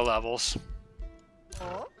hero levels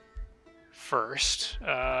first.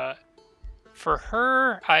 For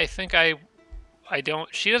her, I think I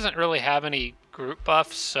don't, she doesn't really have any group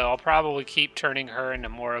buffs, so I'll probably keep turning her into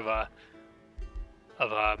more of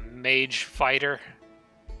a mage fighter.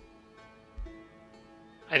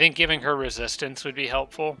 I think giving her resistance would be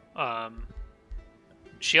helpful.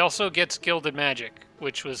 She also gets Gilded Magic,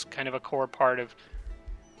 which was kind of a core part of,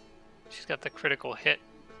 she's got the critical hit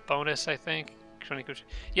bonus, I think.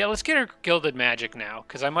 Yeah, let's get her Gilded Magic now,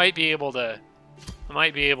 because I might be able to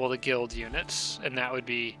guild units, and that would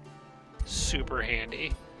be super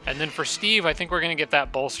handy. And then for Steve, I think we're going to get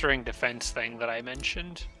that bolstering defense thing that I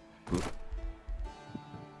mentioned.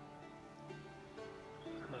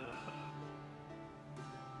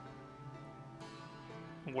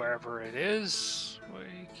 Wherever it is. Why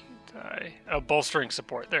can't I? Oh, bolstering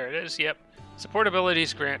support. There it is. Yep. Support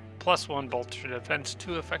abilities grant +1 bolster defense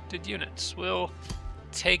to affected units. We'll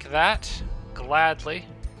take that gladly.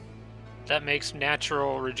 That makes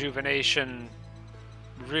natural rejuvenation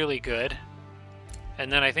really good.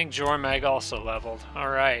 And then I think Jormag also leveled.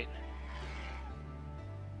 Alright.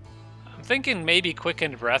 I'm thinking maybe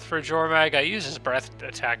Quickened Breath for Jormag. I use his breath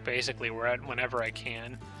attack basically whenever I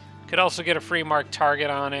can. Could also get a free mark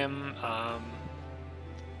target on him.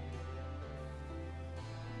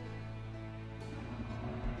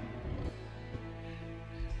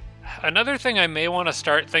 Another thing I may want to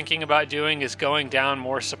start thinking about doing is going down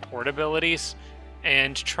more support abilities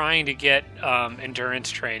and trying to get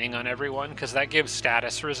endurance training on everyone, because that gives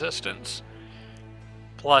status resistance.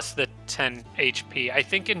 Plus the 10 HP. I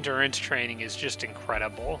think endurance training is just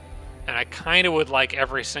incredible. And I kind of would like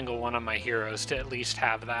every single one of my heroes to at least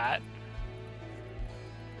have that.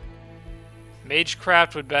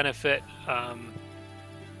 Magecraft would benefit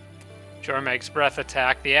Jormag's breath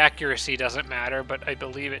attack. The accuracy doesn't matter, but I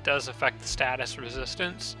believe it does affect the status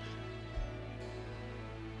resistance.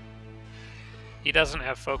 He doesn't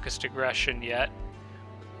have focused aggression yet.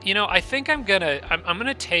 You know, I think I'm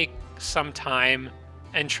gonna take some time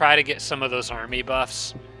and try to get some of those army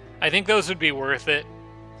buffs. I think those would be worth it,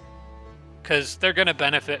 because they're gonna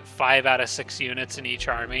benefit 5 out of 6 units in each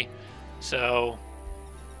army. So,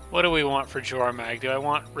 what do we want for Jormag? Do I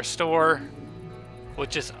want Restore?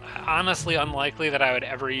 Which is honestly unlikely that I would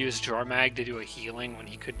ever use Jormag to do a healing when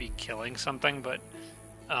he could be killing something, but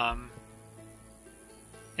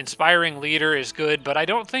Inspiring Leader is good, but I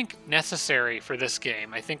don't think necessary for this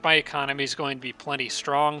game. I think my economy is going to be plenty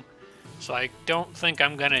strong, so I don't think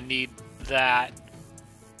I'm going to need that.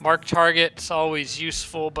 Mark Target's always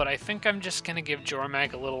useful, but I think I'm just going to give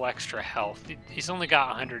Jormag a little extra health. He's only got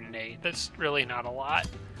 108. That's really not a lot.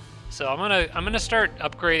 So I'm gonna start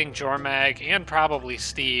upgrading Jormag and probably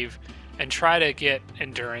Steve and try to get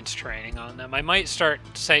endurance training on them. I might start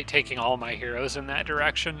taking all my heroes in that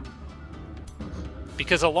direction,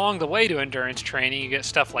 because along the way to endurance training you get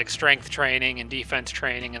stuff like strength training and defense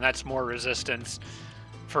training, and that's more resistance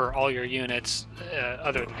for all your units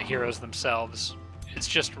other than the heroes themselves. It's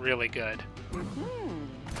just really good.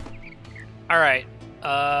 All right.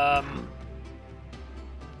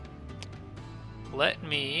 Let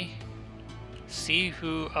me see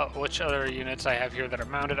which other units I have here that are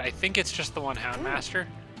mounted. I think it's just the one Houndmaster.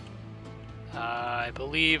 I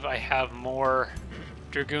believe I have more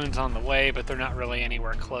Dragoons on the way, but they're not really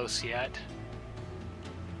anywhere close yet.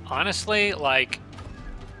 Honestly, like,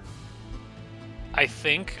 I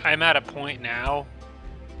think I'm at a point now.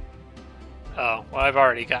 Oh, well, I've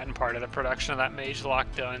already gotten part of the production of that Mage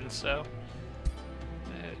Lock done, so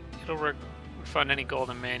it'll refund any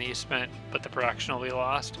golden mana you spent, but the production will be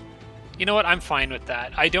lost. You know what? I'm fine with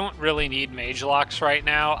that. I don't really need Mage Locks right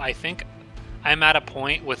now. I think I'm at a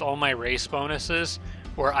point with all my race bonuses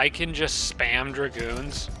where I can just spam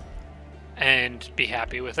Dragoons and be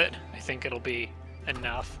happy with it. I think it'll be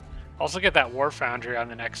enough. Also get that War Foundry on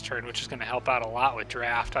the next turn, which is going to help out a lot with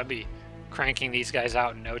draft. I'll be cranking these guys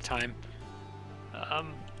out in no time.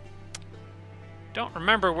 Don't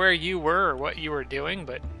remember where you were or what you were doing,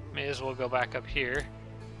 but may as well go back up here.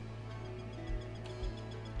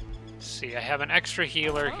 Let's see, I have an extra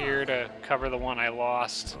healer here to cover the one I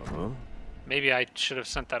lost. Maybe I should have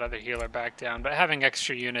sent that other healer back down, but having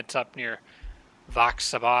extra units up near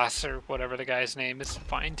Vox Sabas or whatever the guy's name is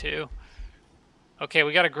fine too. Okay,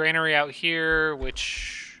 we got a granary out here,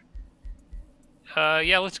 which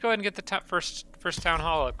yeah, let's go ahead and get the first town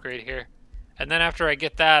hall upgrade here. And then after I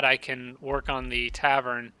get that, I can work on the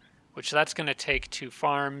tavern, which that's going to take 2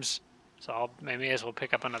 farms. So I may as well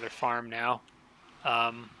pick up another farm now.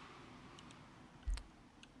 I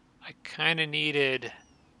kind of needed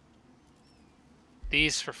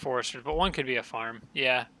these for foresters, but one could be a farm.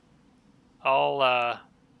 Yeah. I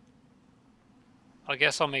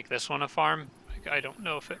guess I'll make this one a farm. I don't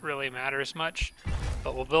know if it really matters much,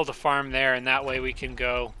 but we'll build a farm there, and that way we can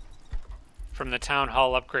go from the town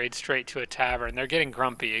hall upgrade straight to a tavern. They're getting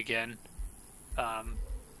grumpy again. I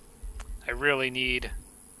really need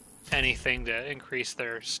anything to increase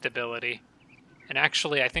their stability. And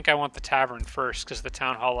actually, I think I want the tavern first, because the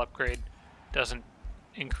town hall upgrade doesn't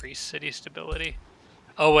increase city stability.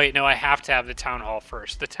 Oh wait, no, I have to have the town hall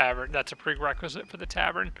first. The tavern, that's a prerequisite for the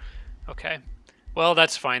tavern. Okay. Well,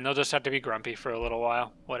 that's fine. They'll just have to be grumpy for a little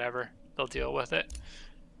while. Whatever. They'll deal with it.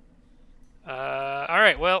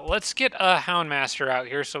 Alright, well, let's get a Houndmaster out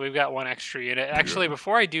here so we've got 1 extra unit. Actually,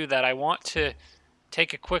 before I do that, I want to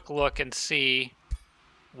take a quick look and see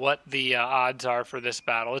what the odds are for this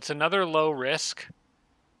battle. It's another low risk.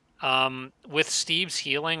 With Steve's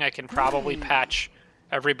healing, I can probably patch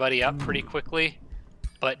everybody up pretty quickly.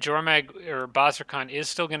 But Jormag, or Bazirkan, is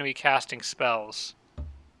still going to be casting spells.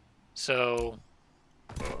 So,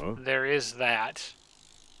 there is that.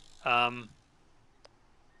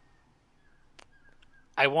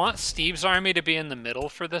 I want Steve's army to be in the middle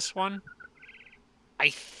for this one. I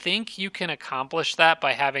think you can accomplish that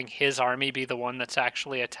by having his army be the one that's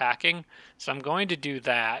actually attacking. So I'm going to do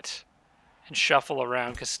that and shuffle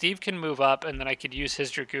around, because Steve can move up, and then I could use his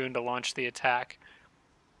Dragoon to launch the attack.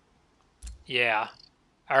 Yeah.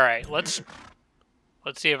 All right, let's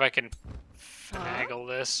see if I can finagle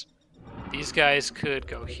this. These guys could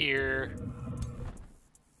go here.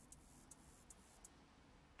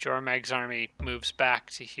 Jormag's army moves back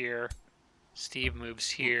to here. Steve moves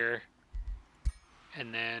here.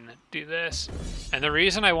 And then do this. And the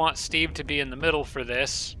reason I want Steve to be in the middle for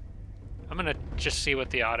this, I'm going to just see what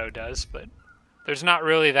the auto does, but there's not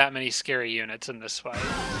really that many scary units in this fight.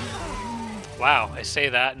 Wow, I say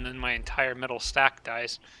that and then my entire middle stack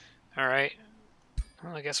dies. Alright.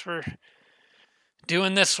 Well, I guess we're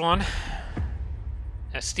doing this one.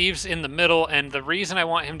 Now, Steve's in the middle, and the reason I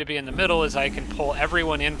want him to be in the middle is I can pull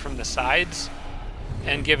everyone in from the sides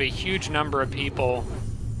and give a huge number of people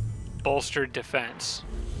bolstered defense.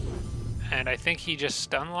 And I think he just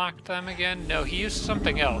stun-locked them again? No, he used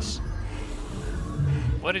something else.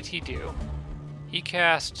 What did he do? He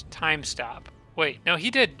cast Time Stop. Wait, no, he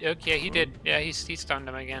did. Okay, he did. Yeah, he stunned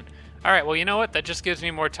him again. Alright, well, you know what? That just gives me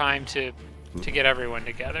more time to get everyone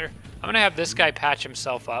together. I'm going to have this guy patch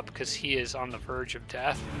himself up because he is on the verge of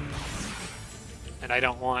death. And I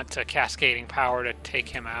don't want a cascading power to take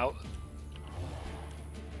him out.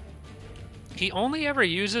 He only ever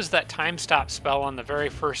uses that time stop spell on the very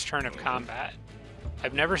first turn of combat.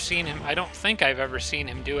 I've never seen him, I don't think I've ever seen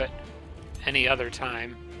him do it any other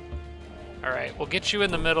time. Alright, we'll get you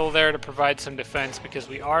in the middle there to provide some defense because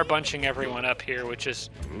we are bunching everyone up here, which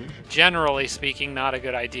is, generally speaking, not a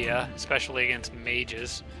good idea, especially against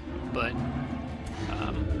mages. But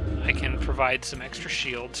I can provide some extra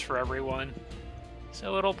shields for everyone,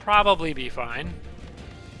 so it'll probably be fine.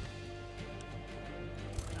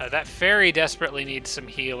 That fairy desperately needs some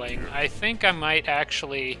healing. I think I might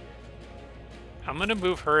actually... I'm going to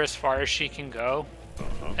move her as far as she can go.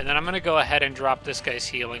 And then I'm going to go ahead and drop this guy's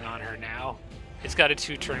healing on her now. It's got a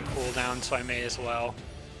 2-turn cooldown, so I may as well.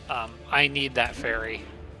 I need that fairy.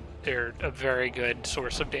 They're a very good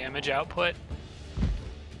source of damage output.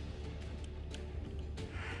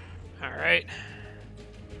 Alright.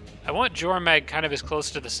 I want Jormag kind of as close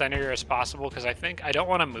to the center as possible, because I don't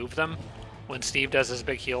want to move them when Steve does his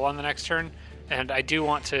big heal on the next turn, and I do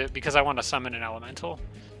want to, because I want to summon an elemental.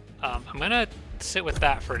 I'm going to sit with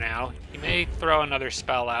that for now. He may throw another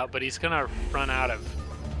spell out, but he's going to run out of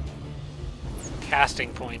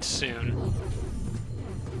casting points soon.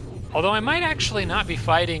 Although I might actually not be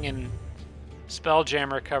fighting in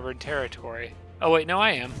Spelljammer-covered territory. Oh wait, no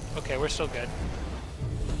I am. Okay, we're still good.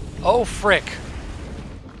 Oh, frick!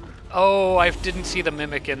 Oh, I didn't see the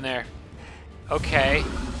Mimic in there. Okay.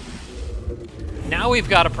 Now we've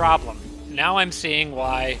got a problem. Now I'm seeing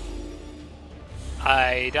why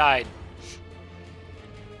I died.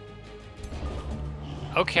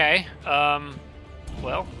 Okay,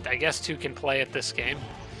 well, I guess 2 can play at this game.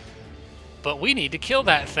 But we need to kill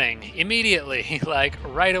that thing immediately, like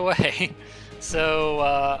right away.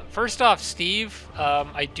 So, first off, Steve,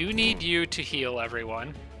 I do need you to heal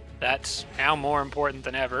everyone. That's now more important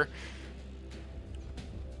than ever.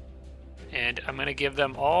 And I'm going to give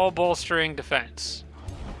them all bolstering defense.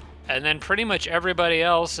 And then pretty much everybody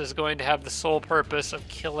else is going to have the sole purpose of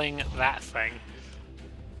killing that thing.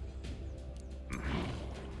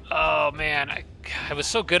 Oh man, I was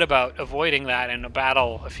so good about avoiding that in a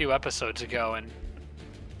battle a few episodes ago and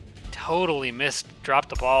totally dropped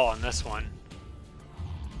the ball on this one.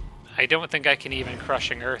 I don't think I can even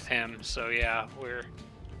Crushing Earth him, so yeah, we're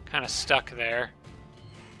kind of stuck there.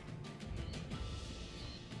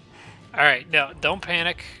 Alright, no, don't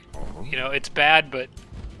panic. You know, it's bad, but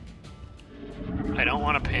I don't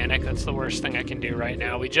want to panic. That's the worst thing I can do right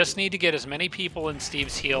now. We just need to get as many people in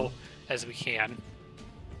Steve's heal as we can.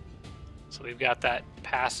 So we've got that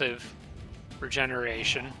passive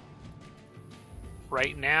regeneration.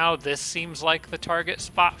 Right now, this seems like the target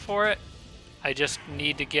spot for it. I just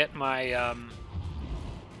need to get my... I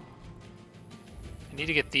need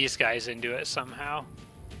to get these guys into it somehow.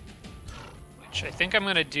 Which I think I'm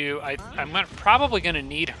going to do... I'm probably going to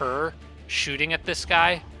need her shooting at this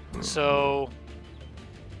guy. So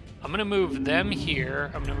I'm going to move them here.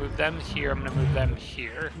 I'm going to move them here. I'm going to move them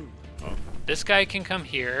here. This guy can come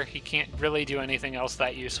here. He can't really do anything else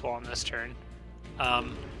that useful on this turn.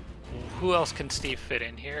 Who else can Steve fit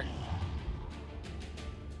in here?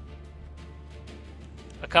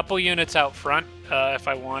 A couple units out front, if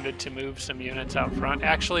I wanted to move some units out front.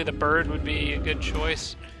 Actually, the bird would be a good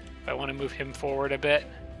choice if I want to move him forward a bit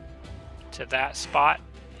to that spot,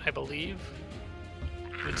 I believe.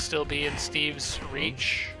 Would still be in Steve's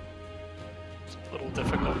reach. a little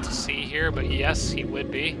difficult to see here, but yes, he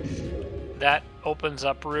would be. That opens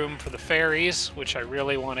up room for the fairies, which I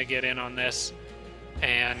really want to get in on this.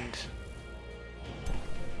 And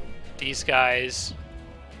these guys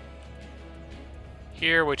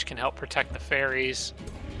here, which can help protect the fairies.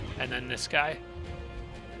 And then this guy,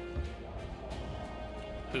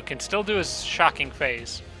 who can still do his shocking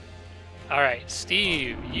phase. Alright,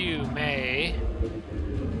 Steve, you may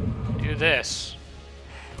do this.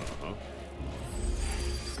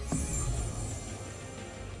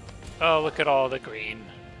 Oh, look at all the green.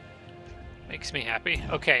 Makes me happy.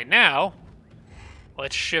 Okay, now,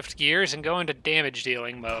 let's shift gears and go into damage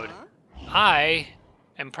dealing mode. I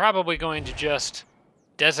am probably going to just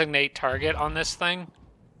designate target on this thing.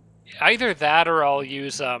 Either that or I'll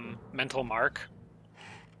use mental mark.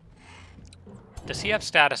 Does he have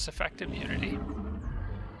status effect immunity?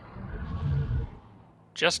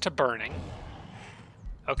 Just to burning.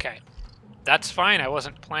 Okay. That's fine. I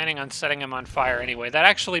wasn't planning on setting him on fire anyway. That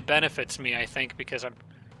actually benefits me, I think, because I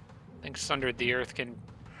think Sundered the Earth can...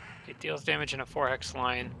 It deals damage in a 4-hex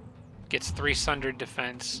line. Gets 3 Sundered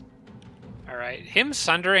defense. Alright. Him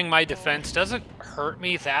sundering my defense doesn't hurt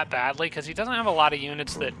me that badly, because he doesn't have a lot of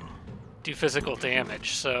units that do physical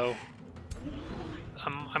damage, so...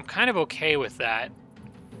 I'm kind of okay with that.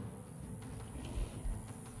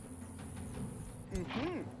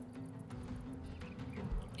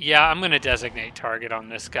 Yeah, I'm going to designate target on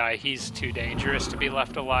this guy. He's too dangerous to be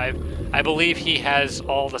left alive. I believe he has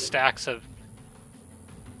all the stacks of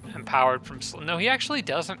empowered from... No, he actually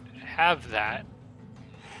doesn't have that.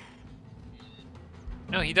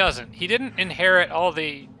 No, he doesn't. He didn't inherit all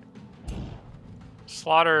the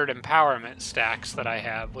slaughtered empowerment stacks that I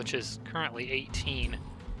have, which is currently 18.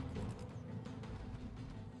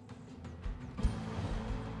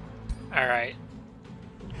 Alright.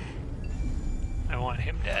 I want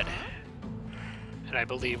him dead. And I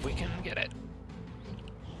believe we can get it.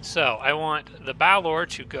 So, I want the Balor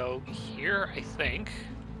to go here, I think.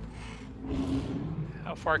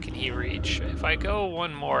 How far can he reach? If I go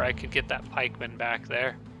one more, I could get that pikeman back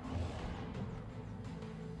there.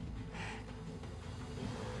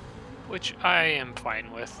 Which I am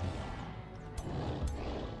fine with.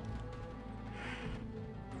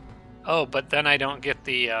 Oh, but then I don't get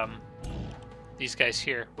the, these guys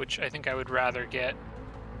here, which I think I would rather get.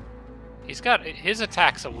 He's got, his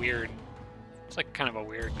attack's a weird, it's like kind of a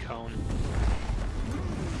weird cone.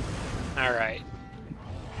 Alright.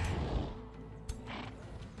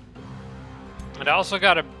 And I also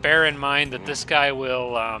got to bear in mind that this guy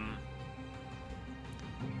will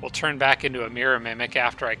turn back into a mirror mimic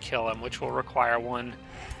after I kill him, which will require one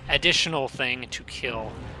additional thing to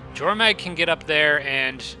kill. Jormag can get up there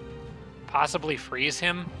and possibly freeze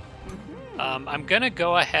him. I'm gonna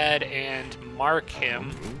go ahead and mark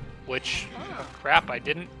him, which, oh crap, I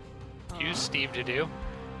didn't use Steve to do,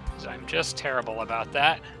 because I'm just terrible about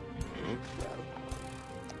that.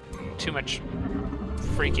 Too much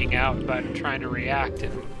freaking out about trying to react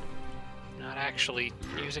and not actually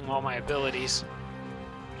using all my abilities.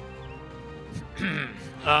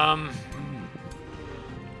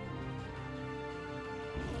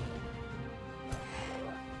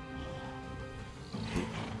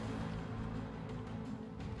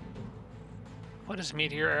 What does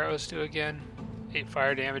meteor arrows do again? 8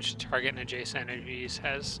 fire damage to target and adjacent enemies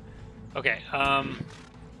has... Okay, I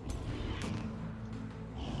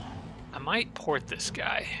might port this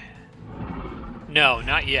guy. No,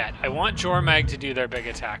 not yet. I want Jormag to do their big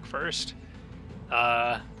attack first.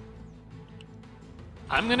 I'm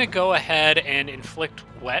gonna go ahead and inflict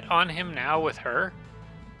wet on him now with her.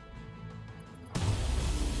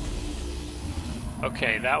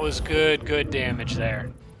 Okay, that was good damage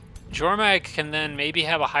there. Jormag can then maybe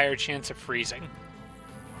have a higher chance of freezing.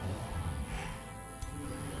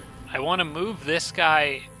 I want to move this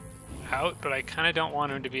guy out, but I kind of don't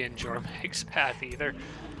want him to be in Jormag's path either.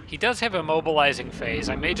 He does have a mobilizing phase.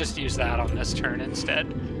 I may just use that on this turn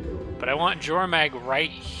instead. But I want Jormag right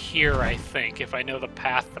here, I think, if I know the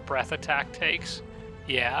path the breath attack takes.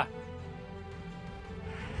 Yeah.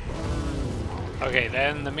 Okay,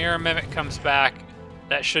 then the Mirror Mimic comes back.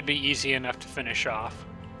 That should be easy enough to finish off.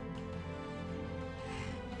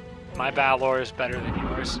 My Balor is better than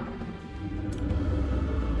yours.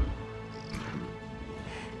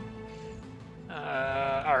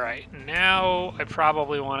 Alright, now I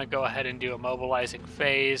probably want to go ahead and do a mobilizing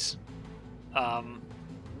phase.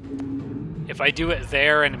 If I do it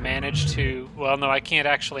there and manage to... Well, no, I can't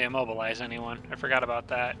actually immobilize anyone. I forgot about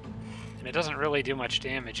that. And it doesn't really do much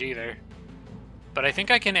damage either. But I think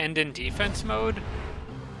I can end in defense mode.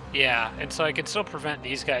 Yeah, and so I can still prevent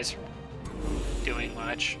these guys from doing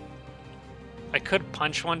much. I could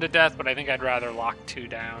punch one to death, but I think I'd rather lock 2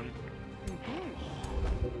 down.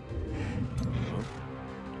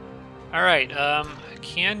 Alright,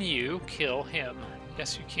 can you kill him?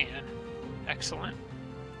 Yes, you can. Excellent.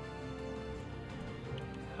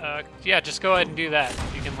 Yeah, just go ahead and do that.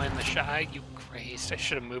 You can land the shot. You crazed. I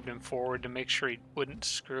should have moved him forward to make sure he wouldn't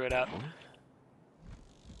screw it up.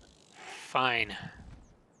 Fine.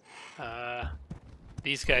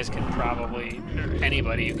 These guys can probably, or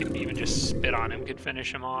anybody who can even just spit on him could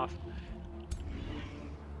finish him off.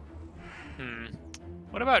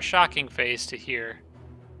 What about Shocking Phase to here?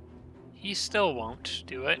 He still won't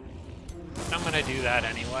do it. I'm gonna do that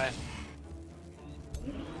anyway.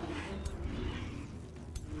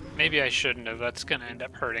 Maybe I shouldn't have. That's gonna end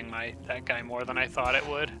up hurting that guy more than I thought it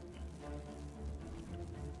would.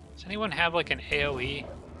 Does anyone have like an AoE?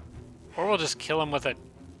 Or we'll just kill him with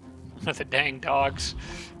the dang dogs.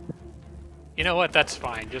 You know what? That's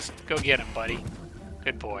fine. Just go get him, buddy.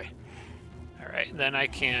 Good boy. Alright, then I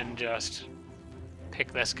can just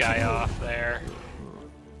pick this guy off there.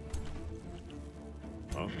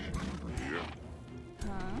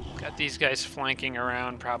 Got these guys flanking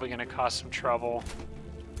around, probably going to cause some trouble.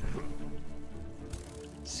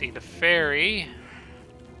 See the ferry.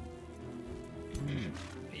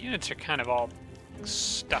 The units are kind of all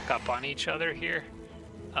stuck up on each other here.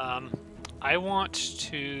 I want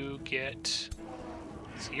to get...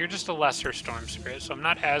 So you're just a lesser Storm Spirit, so I'm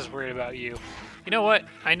not as worried about you. You know what?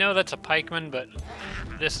 I know that's a pikeman, but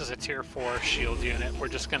this is a tier 4 shield unit. We're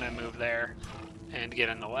just going to move there and get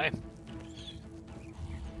in the way.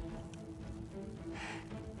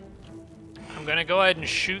 I'm going to go ahead and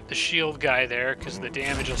shoot the shield guy there because the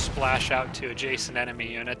damage will splash out to adjacent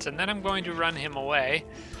enemy units, and then I'm going to run him away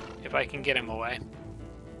if I can get him away.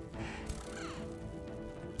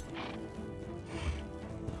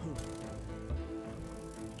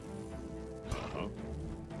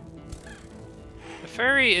 The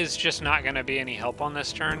ferry is just not going to be any help on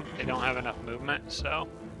this turn. They don't have enough movement, so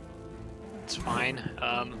it's fine.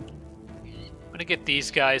 I'm going to get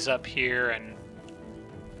these guys up here and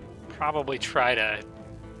probably try to,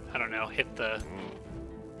 I don't know, hit the...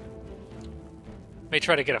 May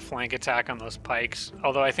try to get a flank attack on those pikes,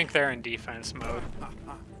 although I think they're in defense mode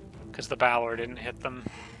because the Balor didn't hit them.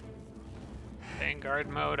 Vanguard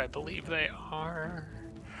mode, I believe they are.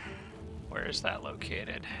 Where is that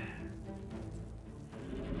located?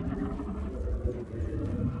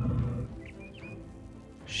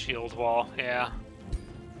 Shield wall, yeah.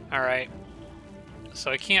 Alright.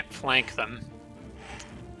 So I can't flank them.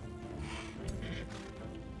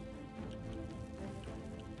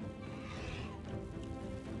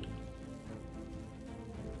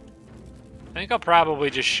 I think I'll probably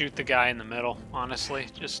just shoot the guy in the middle, honestly.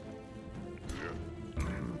 Just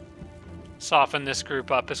soften this group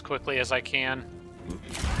up as quickly as I can.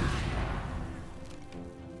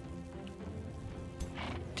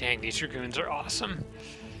 Dang, these Dragoons are awesome.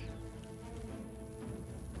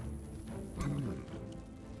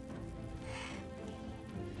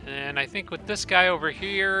 And I think with this guy over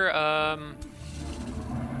here, I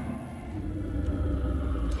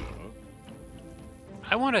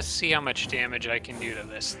want to see how much damage I can do to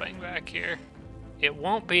this thing back here. It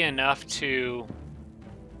won't be enough to...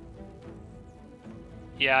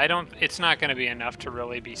 Yeah, it's not going to be enough to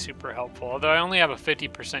really be super helpful, although I only have a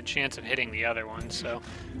 50% chance of hitting the other one, so...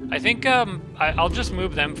 I think I'll just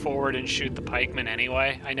move them forward and shoot the pikeman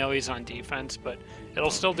anyway. I know he's on defense, but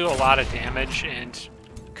it'll still do a lot of damage and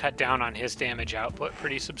cut down on his damage output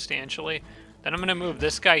pretty substantially. Then I'm going to move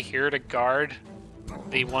this guy here to guard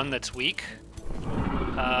the one that's weak.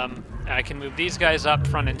 I can move these guys up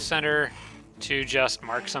front and center to just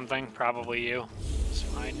mark something, probably you. It's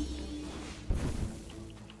fine.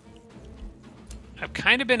 I've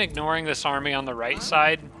kind of been ignoring this army on the right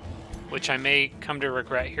side, which I may come to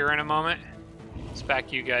regret here in a moment. Let's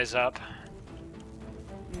back you guys up.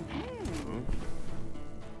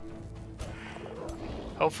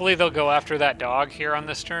 Hopefully they'll go after that dog here on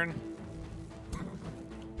this turn.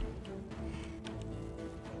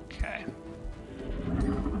 Okay.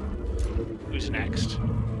 Who's next?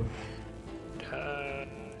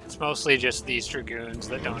 It's mostly just these Dragoons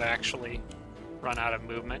that don't actually run out of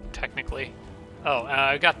movement, technically. Oh,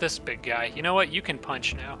 I got this big guy. You know what? You can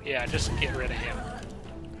punch now. Yeah, just get rid of him.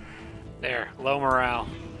 There, low morale.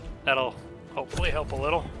 That'll hopefully help a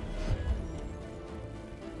little.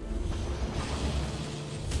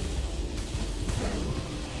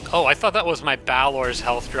 Oh, I thought that was my Balor's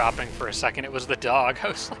health dropping for a second. It was the dog. I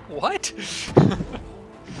was like, what?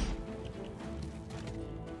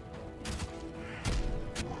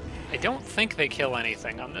 I don't think they kill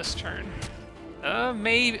anything on this turn.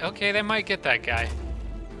 Maybe. Okay, they might get that guy.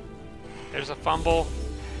 There's a fumble.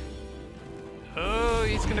 Oh,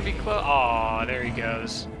 he's gonna be close. Oh, there he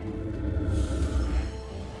goes.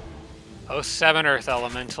 Oh, 7 Earth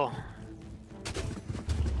Elemental.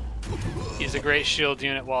 He's a great shield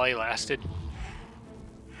unit while he lasted.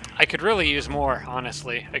 I could really use more,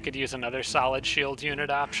 honestly. I could use another solid shield unit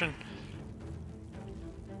option.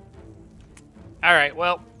 Alright,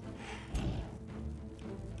 well.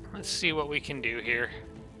 Let's see what we can do here.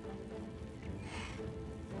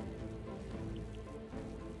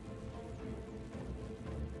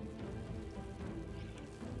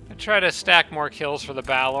 I try to stack more kills for the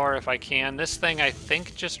Balor if I can. This thing, I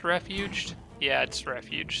think, just refuged. Yeah, it's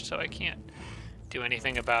refuged, so I can't do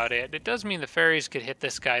anything about it. It does mean the fairies could hit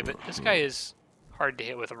this guy, but this guy is hard to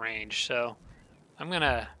hit with range, so I'm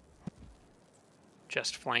gonna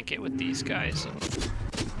just flank it with these guys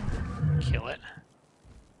and kill it.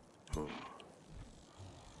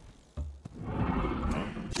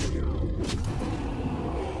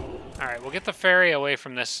 Alright, we'll get the fairy away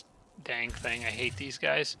from this dang thing. I hate these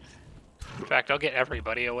guys. In fact, I'll get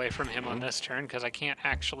everybody away from him on this turn, because I can't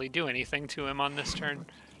actually do anything to him on this turn.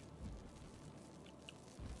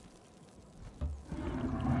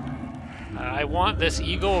 I want this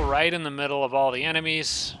eagle right in the middle of all the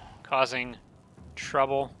enemies, causing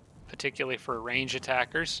trouble, particularly for range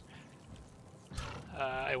attackers.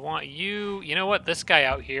 I want you... You know what? This guy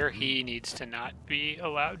out here, he needs to not be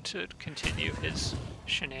allowed to continue his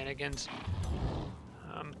shenanigans.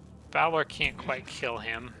 Balor can't quite kill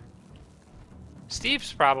him.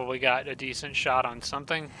 Steve's probably got a decent shot on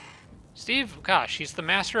something. Steve, gosh, he's the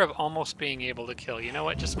master of almost being able to kill. You know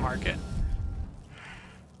what? Just mark it.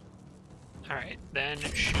 Alright, then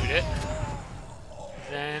shoot it.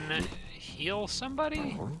 Then heal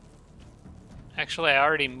somebody? Actually, I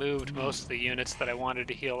already moved most of the units that I wanted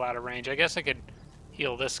to heal out of range. I guess I could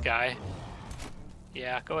heal this guy.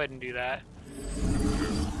 Yeah, go ahead and do that.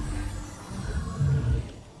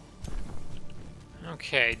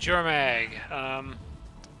 Okay, Jormag.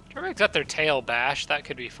 Jormag's got their tail bash. That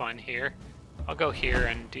could be fun here. I'll go here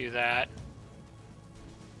and do that.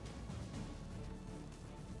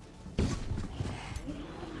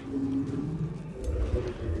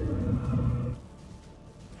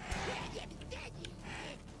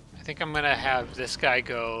 I think I'm gonna have this guy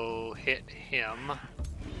go hit him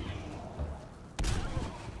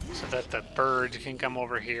so that the bird can come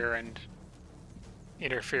over here and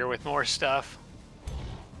interfere with more stuff.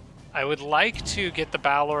 I would like to get the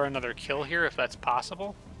Balor another kill here if that's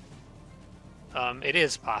possible. It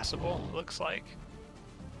is possible, looks like.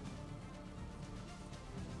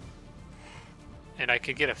 And I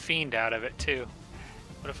could get a Fiend out of it too.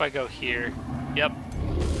 What if I go here? Yep.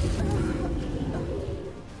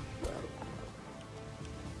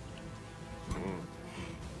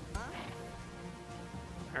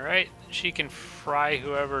 Alright, she can fry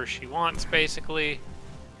whoever she wants, basically.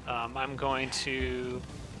 I'm going to...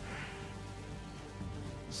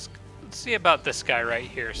 Let's see about this guy right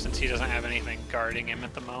here, since he doesn't have anything guarding him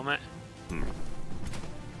at the moment.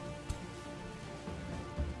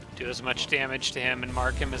 Do as much damage to him and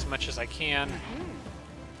mark him as much as I can.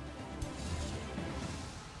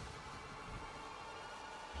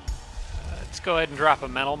 Let's go ahead and drop a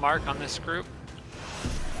mental mark on this group.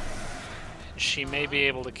 She may be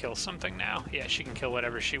able to kill something now. Yeah, she can kill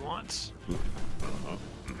whatever she wants.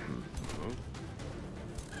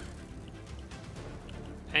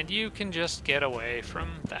 And you can just get away from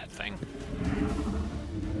that thing.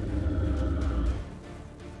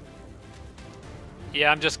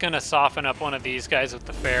 Yeah, I'm just gonna soften up one of these guys with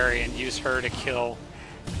the fairy and use her to kill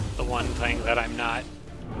the one thing that I'm not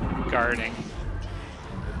guarding.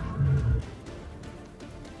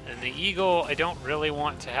 And the eagle, I don't really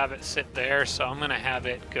want to have it sit there, so I'm gonna have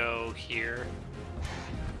it go here.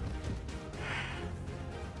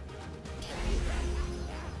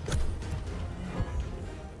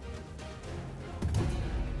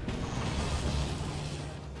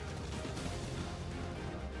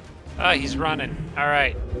 Ah, he's running.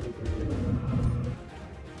 Alright.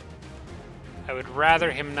 I would rather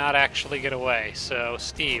him not actually get away. So,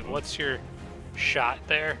 Steve, what's your shot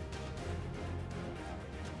there?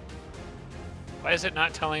 Why is it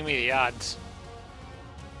not telling me the odds?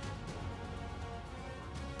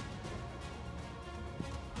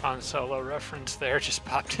 Han Solo reference there just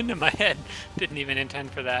popped into my head. Didn't even intend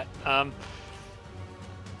for that.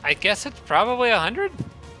 I guess it's probably 100?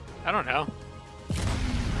 I don't know.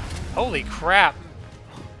 Holy crap.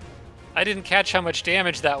 I didn't catch how much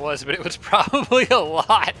damage that was, but it was probably a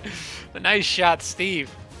lot. But nice shot, Steve.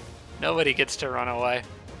 Nobody gets to run away.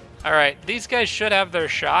 Alright, these guys should have their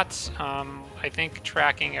shots. I think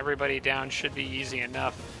tracking everybody down should be easy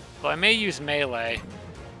enough. Well, I may use melee.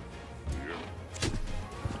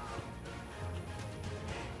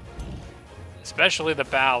 Especially the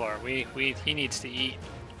Balor. He needs to eat.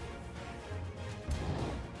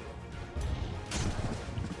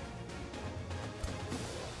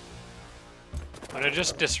 I'm gonna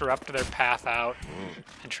just disrupt their path out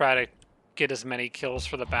and try to get as many kills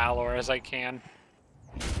for the Balor as I can.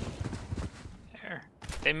 There.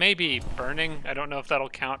 They may be burning. I don't know if that'll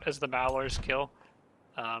count as the Balor's kill.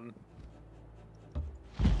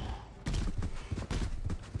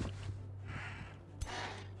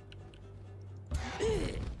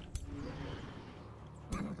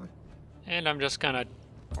 And I'm just gonna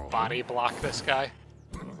body block this guy.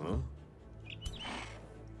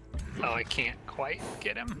 Oh, I can't quite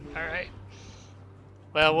get him. All right.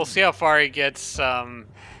 Well, we'll see how far he gets. He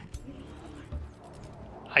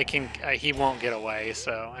won't get away.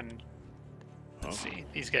 So, and let's see,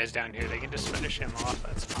 these guys down here, they can just finish him off.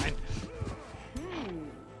 That's fine.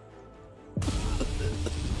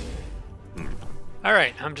 All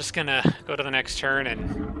right, I'm just gonna go to the next turn,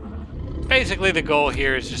 and basically the goal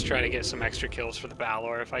here is just try to get some extra kills for the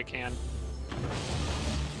Balor if I can.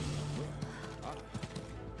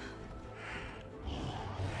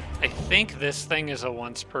 I think this thing is a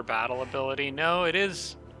once per battle ability. No, it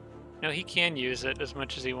is. No, he can use it as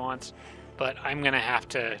much as he wants, but I'm gonna have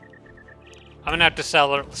to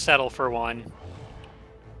settle for one.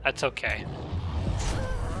 That's okay.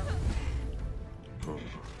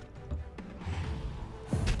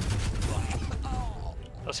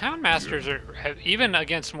 Those Houndmasters even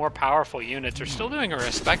against more powerful units, are still doing a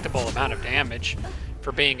respectable amount of damage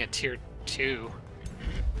for being a tier 2.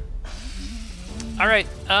 All right,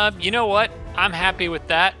 you know what? I'm happy with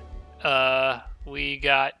that.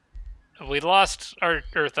 We lost our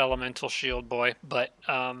Earth Elemental Shield Boy, but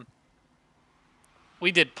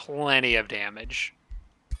we did plenty of damage.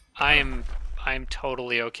 I'm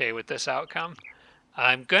totally okay with this outcome.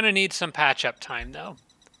 I'm gonna need some patch-up time though.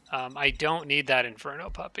 I don't need that Inferno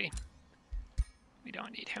Puppy. We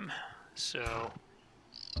don't need him. So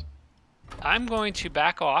I'm going to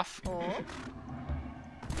back off.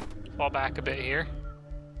 Fall back a bit here.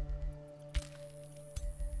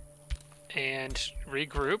 And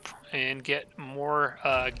regroup and get more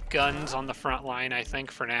guns on the front line, I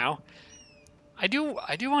think, for now. I do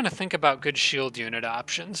want to think about good shield unit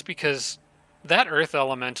options, because that Earth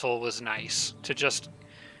Elemental was nice to just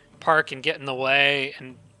park and get in the way,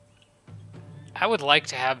 and I would like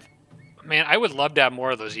to have... Man, I would love to have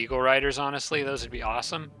more of those Eagle Riders, honestly. Those would be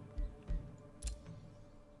awesome.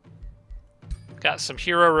 Got some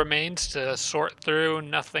hero remains to sort through.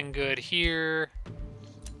 Nothing good here.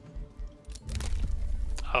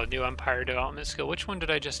 Oh, new Empire development skill. Which one did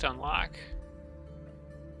I just unlock?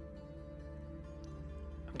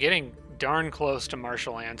 I'm getting darn close to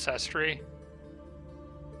martial ancestry,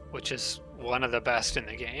 which is one of the best in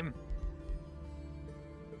the game.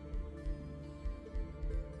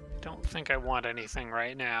 Don't think I want anything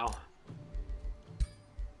right now.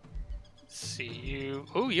 Let's see, you...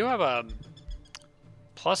 Oh, you have a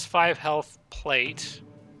 +5 health plate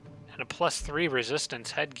and a +3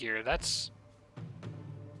 resistance headgear. That's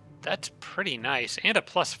pretty nice. And a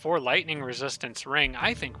 +4 lightning resistance ring.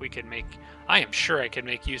 I think we could make... I am sure I could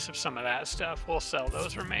make use of some of that stuff. We'll sell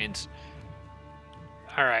those remains.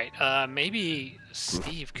 Alright, maybe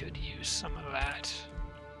Steve could use some of that.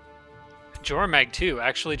 Jormag too.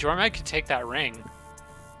 Actually, Jormag could take that ring.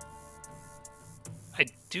 I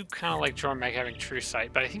do kind of like Jormag having True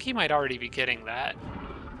Sight, but I think he might already be getting that.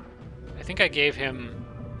 I think I gave him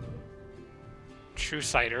True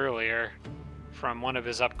Sight earlier from one of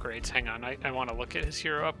his upgrades. Hang on, I want to look at his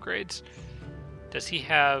hero upgrades. Does he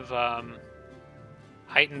have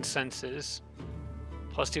heightened senses?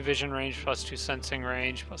 +2 vision range, +2 sensing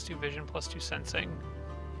range, +2 vision, +2 sensing.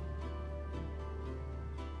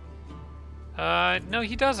 No,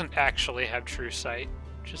 he doesn't actually have True Sight,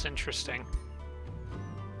 which is interesting.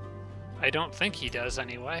 I don't think he does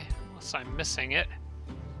anyway, unless I'm missing it.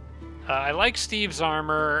 I like Steve's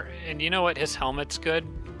armor, and you know what? His helmet's good.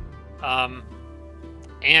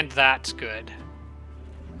 And that's good.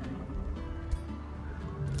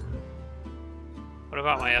 What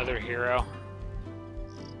about my other hero?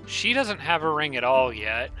 She doesn't have a ring at all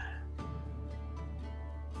yet.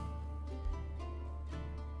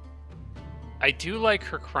 I do like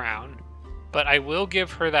her crown, but I will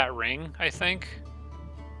give her that ring, I think.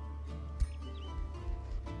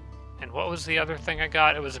 And what was the other thing I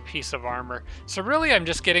got? It was a piece of armor. So really, I'm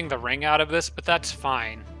just getting the ring out of this, but that's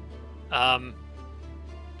fine.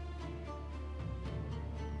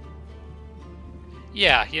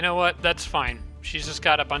 Yeah, you know what? That's fine. She's just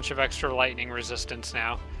got a bunch of extra lightning resistance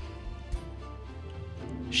now.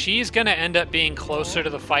 She's going to end up being closer to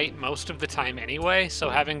the fight most of the time anyway, so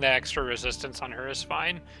having the extra resistance on her is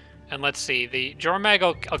fine. And let's see, the Jormag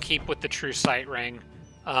I'll keep with the True Sight Ring.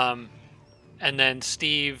 And then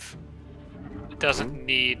Steve doesn't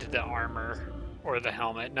need the armor or the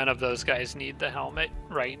helmet. None of those guys need the helmet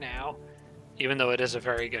right now, even though it is a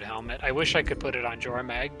very good helmet. I wish I could put it on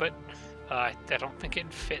Jormag, but I don't think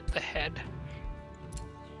it'd fit the head.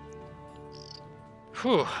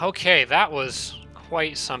 Whew, okay, that was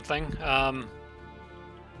quite something.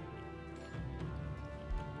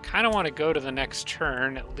 Kind of want to go to the next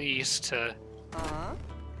turn at least to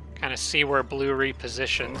kind of see where blue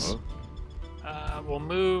repositions. We'll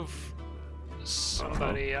move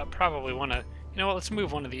somebody up. Probably want to, you know what, let's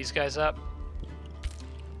move one of these guys up.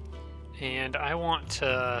 And I want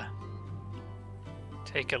to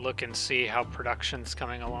take a look and see how production's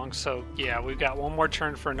coming along. So yeah, we've got one more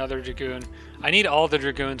turn for another Dragoon. I need all the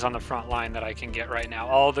Dragoons on the front line that I can get right now.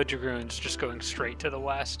 All the Dragoons just going straight to the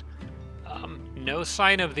west. No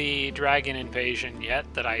sign of the dragon invasion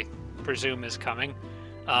yet that I presume is coming.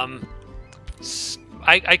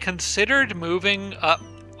 I considered moving up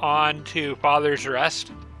onto Father's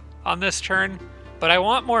Rest on this turn, but I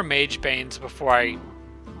want more Mage Banes before I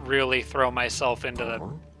really throw myself into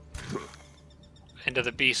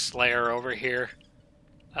the Beast Slayer over here.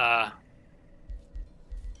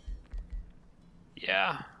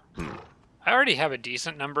 Yeah. I already have a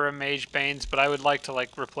decent number of Mage Banes, but I would like to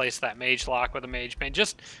like replace that Mage Lock with a Mage Bane.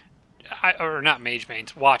 Or not Mage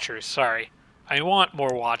Banes, Watchers, sorry. I want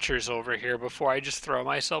more Watchers over here before I just throw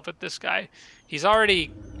myself at this guy. He's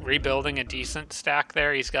already rebuilding a decent stack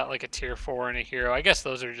there. He's got like a tier 4 and a hero. I guess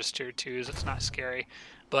those are just tier 2s. It's not scary.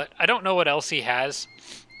 But I don't know what else he has.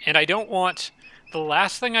 And I don't want... The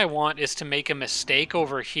last thing I want is to make a mistake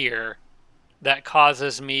over here that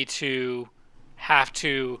causes me to have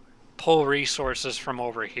to pull resources from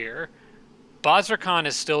over here. Bazrakan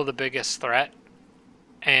is still the biggest threat.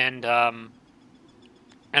 And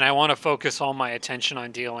I want to focus all my attention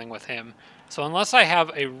on dealing with him. So unless I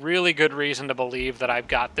have a really good reason to believe that I've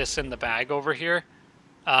got this in the bag over here,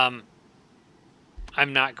 I'm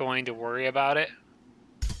not going to worry about it.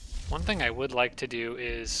 One thing I would like to do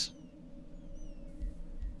is...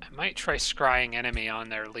 I might try scrying enemy on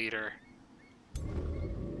their leader.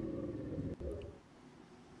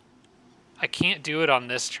 I can't do it on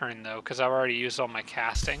this turn, though, because I've already used all my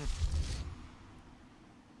casting.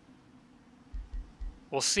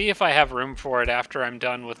 We'll see if I have room for it after I'm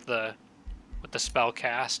done with the spell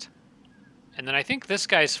cast. And then I think this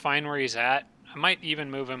guy's fine where he's at. I might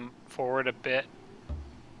even move him forward a bit.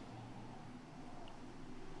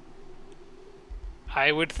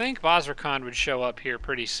 I would think Bazrakan would show up here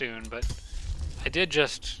pretty soon, but I did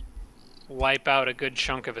just wipe out a good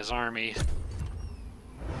chunk of his army.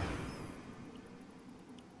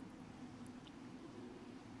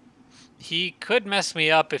 He could mess me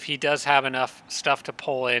up if he does have enough stuff to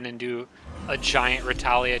pull in and do a giant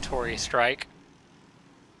retaliatory strike.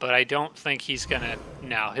 But I don't think he's gonna...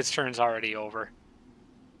 No, his turn's already over.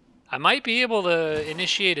 I might be able to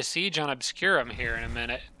initiate a siege on Obscurum here in a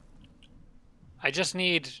minute. I just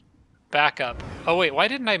need backup. Oh wait, why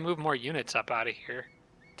didn't I move more units up out of here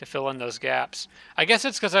to fill in those gaps? I guess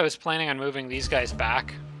it's because I was planning on moving these guys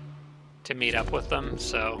back to meet up with them,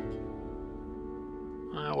 so...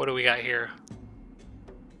 what do we got here?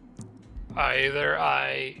 Either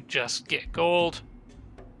I just get gold.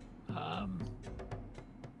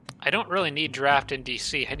 I don't really need draft in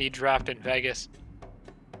DC. I need draft in Vegas.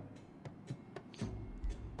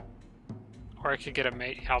 Or I could get a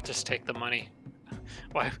mage. I'll just take the money.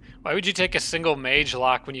 Why would you take a single mage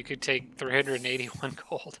lock when you could take 381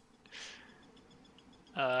 gold?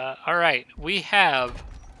 Alright, we have...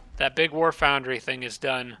 That big War Foundry thing is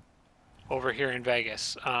done over here in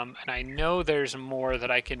Vegas. And I know there's more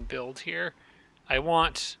that I can build here. I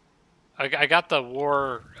got the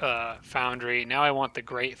War Foundry. Now I want the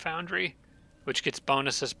Great Foundry, which gets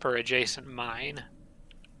bonuses per adjacent mine.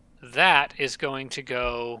 That is going to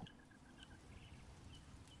go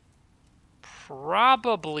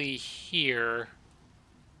probably here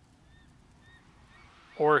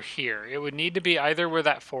or here. It would need to be either where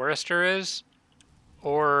that forester is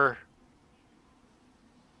or...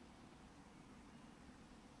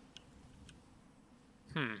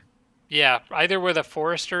 Yeah, either where the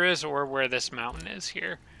forester is or where this mountain is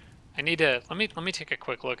here. I need to... Let me take a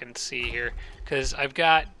quick look and see here, because I've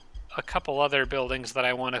got a couple other buildings that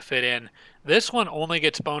I want to fit in. This one only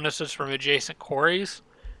gets bonuses from adjacent quarries,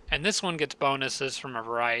 and this one gets bonuses from a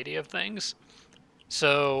variety of things.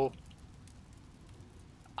 So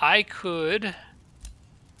I could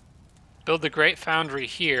build the Great Foundry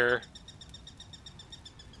here,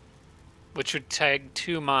 which would tag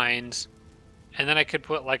 2 mines, and then I could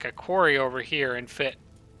put like a quarry over here and fit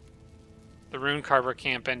the Rune Carver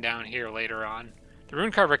camp in down here later on. The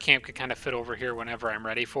Rune Carver camp could kind of fit over here whenever I'm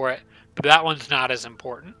ready for it, but that one's not as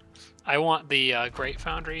important. I want the Great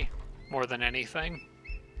Foundry more than anything,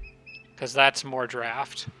 because that's more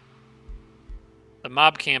draft. The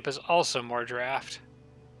mob camp is also more draft,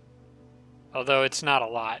 although it's not a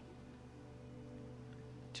lot.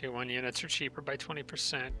 Tier 1 units are cheaper by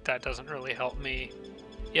 20%. That doesn't really help me.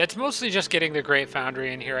 Yeah, it's mostly just getting the Great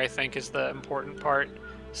Foundry in here, I think, is the important part.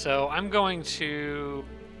 So I'm going to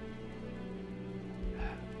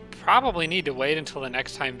probably need to wait until the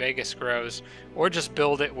next time Vegas grows, or just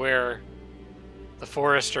build it where the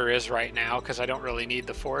Forester is right now, because I don't really need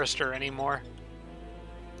the Forester anymore.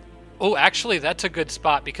 Oh, actually, that's a good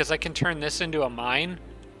spot, because I can turn this into a mine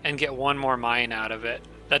and get 1 more mine out of it.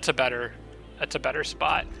 That's a better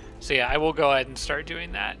spot. So yeah, I will go ahead and start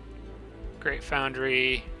doing that. Great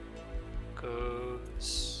Foundry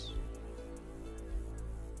goes...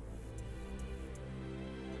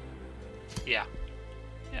 Yeah,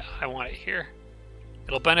 I want it here.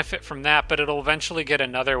 It'll benefit from that, but it'll eventually get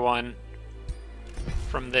another one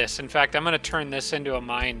from this. In fact, I'm going to turn this into a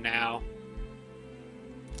mine now.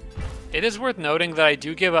 It is worth noting that I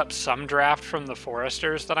do give up some draft from the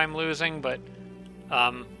Foresters that I'm losing, but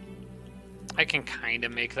I can kind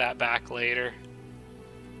of make that back later.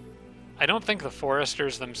 I don't think the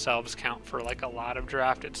Foresters themselves count for like a lot of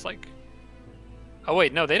draft. It's like... Oh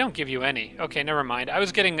wait, no, they don't give you any. Okay, never mind. I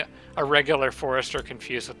was getting a regular Forester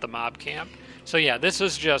confused with the mob camp. So yeah, this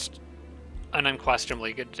is just an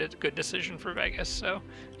unquestionably good decision for Vegas. So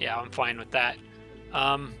yeah, I'm fine with that.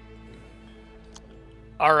 All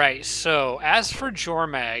right, so as for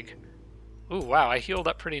Jormag, ooh, wow, I healed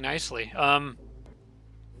up pretty nicely. I'm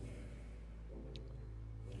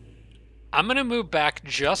gonna move back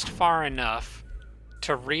just far enough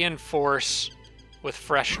to reinforce with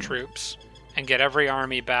fresh troops and get every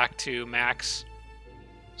army back to max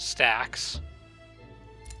stacks.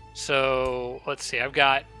 So let's see, I'm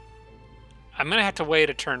gonna have to wait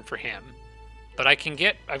a turn for him, but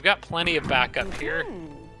I've got plenty of backup here,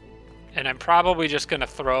 and I'm probably just gonna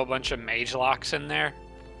throw a bunch of mage locks in there.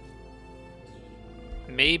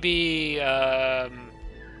 Maybe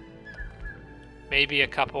maybe a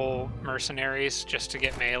couple mercenaries just to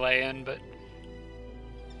get melee in, but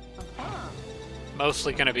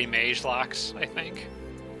mostly going to be mage locks, I think.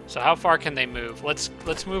 So how far can they move? Let's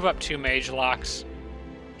move up 2 mage locks,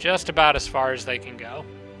 just about as far as they can go.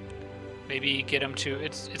 Maybe get them to...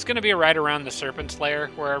 It's going to be right around the Serpent's Lair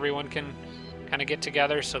where everyone can kind of get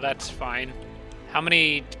together, so that's fine. How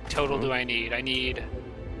many total do I need? I need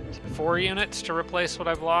 4 units to replace what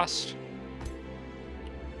I've lost.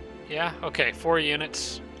 Yeah, okay, 4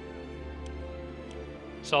 units.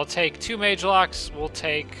 So I'll take 2 mage locks. We'll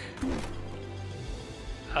take...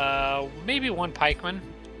 maybe 1 pikeman.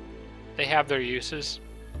 They have their uses.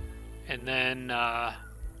 And then, I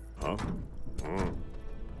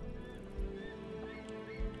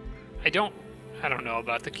don't know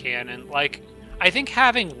about the cannon. Like, I think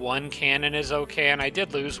having 1 cannon is okay, and I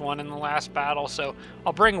did lose 1 in the last battle, so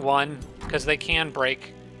I'll bring 1, because they can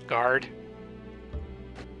break guard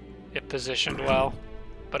if positioned well.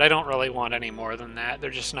 But I don't really want any more than that. They're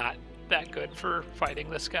just not that good for fighting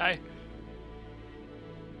this guy.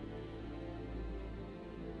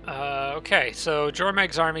 Okay, so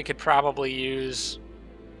Jormag's army could probably use...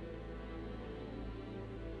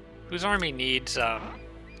 Whose army needs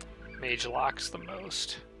mage locks the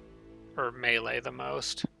most? Or melee the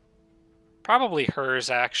most? Probably hers,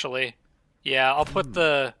 actually. Yeah, I'll put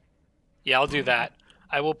the... Yeah, I'll do that.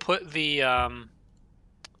 I will put the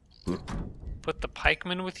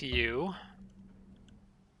pikeman with you.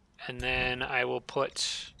 And then I will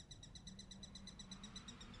put...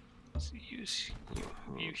 Let's use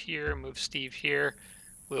you here, move Steve here.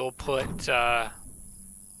 We'll put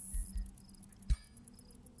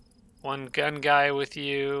 1 gun guy with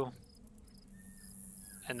you.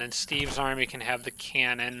 And then Steve's army can have the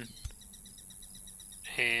cannon.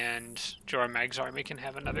 And Jormag's army can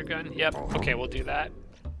have another gun. Yep, okay, we'll do that.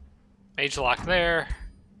 Mage lock there.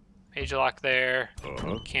 Mage lock there.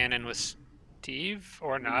 Cannon with Steve,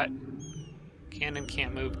 or not. Cannon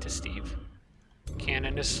can't move to Steve.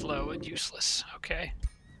 Cannon is slow and useless. Okay.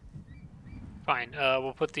 Fine.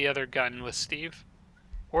 We'll put the other gun with Steve.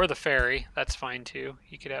 Or the ferry. That's fine too.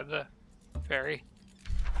 He could have the ferry.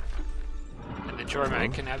 And then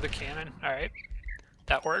Jormag can have the cannon. Alright.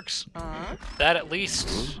 That works. That at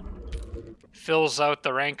least fills out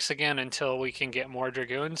the ranks again until we can get more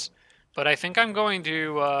dragoons. But I think I'm going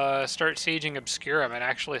to start sieging Obscurum and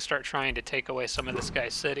actually start trying to take away some of this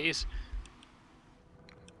guy's cities.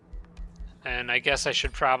 And I guess I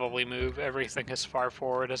should probably move everything as far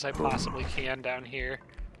forward as I possibly can down here,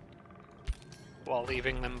 while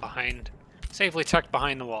leaving them behind, safely tucked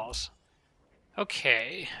behind the walls.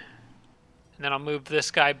 Okay. And then I'll move this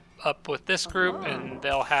guy up with this group, and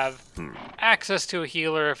they'll have access to a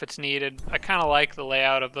healer if it's needed. I kind of like the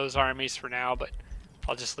layout of those armies for now, but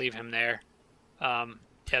I'll just leave him there.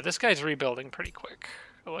 Yeah, this guy's rebuilding pretty quick,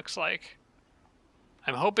 it looks like.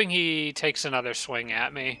 I'm hoping he takes another swing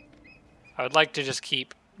at me. I would like to just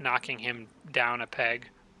keep knocking him down a peg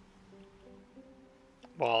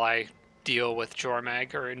while I deal with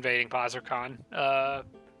Jormag or invading Bazirkan.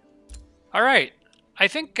 Alright. I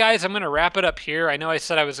think, guys, I'm going to wrap it up here. I know I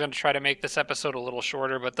said I was going to try to make this episode a little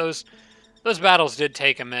shorter, but those battles did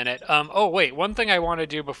take a minute. Oh, wait. One thing I want to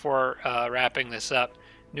do before wrapping this up.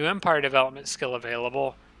 New Empire development skill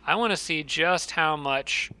available. I want to see just how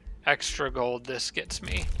much extra gold this gets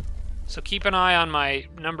me. So keep an eye on my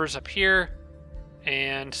numbers up here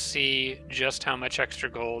and see just how much extra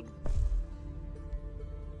gold.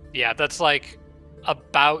 Yeah, that's like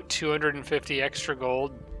about 250 extra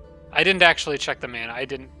gold. I didn't actually check the mana.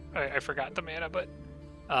 I forgot the mana, but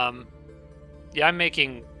yeah, I'm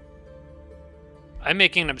making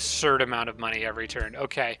an absurd amount of money every turn.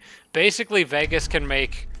 Okay, basically Vegas can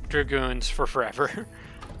make dragoons for forever,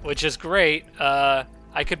 which is great. I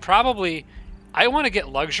could probably... I want to get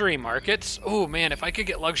luxury markets. Oh man, if I could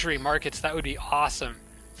get luxury markets, that would be awesome.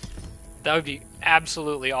 That would be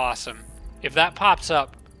absolutely awesome. If that pops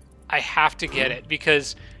up, I have to get it,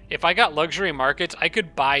 because if I got luxury markets, I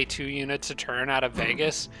could buy 2 units a turn out of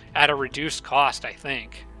Vegas at a reduced cost, I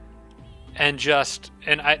think. And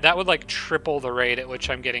that would like triple the rate at which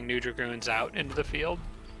I'm getting new dragoons out into the field.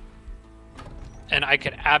 And I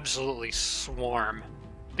could absolutely swarm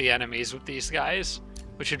the enemies with these guys,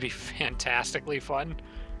 which would be fantastically fun.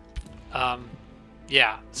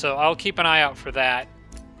 Yeah, so I'll keep an eye out for that.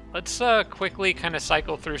 Let's quickly kind of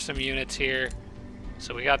cycle through some units here.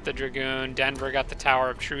 So we got the Dragoon, Denver got the Tower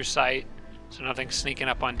of True Sight, so nothing's sneaking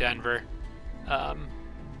up on Denver.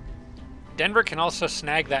 Denver can also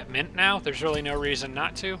snag that mint now. There's really no reason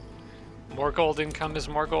not to. More gold income is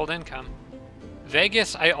more gold income.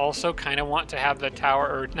 Vegas, I also kind of want to have the tower,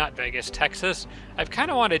 or not Vegas, Texas. I've kind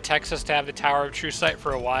of wanted Texas to have the Tower of True Sight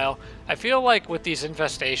for a while. I feel like with these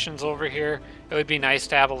infestations over here, it would be nice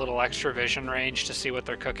to have a little extra vision range to see what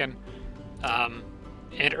they're cooking.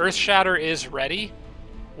 And Earth Shatter is ready,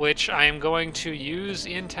 which I am going to use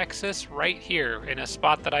in Texas right here in a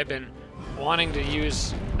spot that I've been wanting to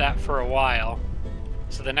use that for a while.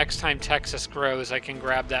 So the next time Texas grows, I can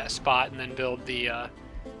grab that spot and then build the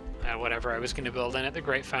whatever I was going to build in it, the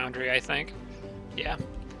Great Foundry, I think. Yeah.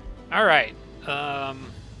 All right. I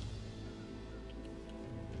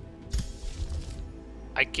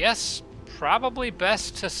guess probably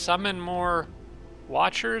best to summon more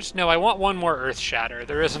Watchers. No, I want one more Earth Shatter.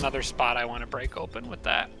 There is another spot I want to break open with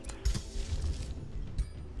that.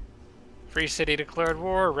 Free City declared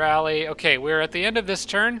war, rally. Okay, we're at the end of this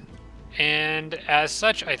turn, and as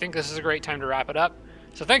such, I think this is a great time to wrap it up.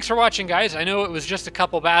 So thanks for watching, guys. I know it was just a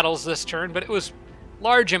couple battles this turn, but it was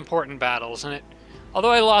large, important battles, and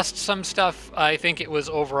although I lost some stuff, I think it was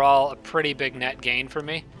overall a pretty big net gain for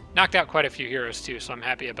me. Knocked out quite a few heroes too, so I'm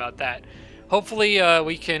happy about that. Hopefully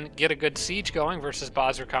we can get a good siege going versus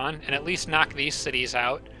Bazirkan, and at least knock these cities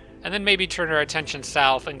out, and then maybe turn our attention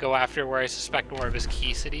south and go after where I suspect more of his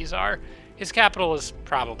key cities are. His capital is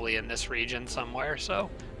probably in this region somewhere, so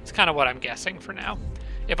it's kind of what I'm guessing for now.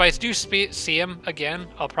 If I do see him again,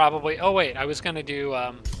 I'll probably... Oh, wait, I was going to do...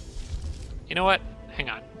 You know what? Hang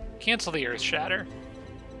on. Cancel the Earth Shatter.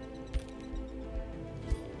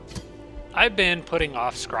 I've been putting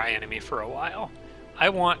off Scry Enemy for a while. I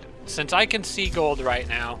want... Since I can see gold right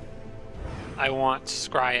now, I want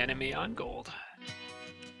Scry Enemy on gold.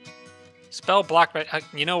 Spell block...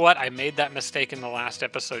 You know what? I made that mistake in the last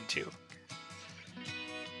episode, too.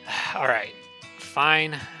 Alright.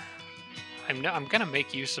 Fine. I'm gonna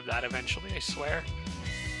make use of that eventually, I swear.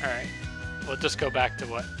 Alright, we'll just go back to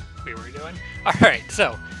what we were doing. Alright,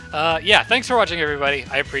 so, yeah, thanks for watching, everybody.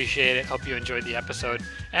 I appreciate it. Hope you enjoyed the episode,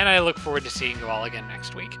 and I look forward to seeing you all again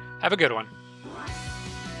next week. Have a good one.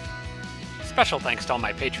 Special thanks to all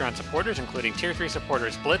my Patreon supporters, including Tier 3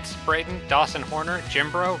 supporters Blitz, Braden, Dawson Horner,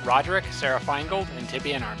 Jimbro, Roderick, Sarah Feingold, and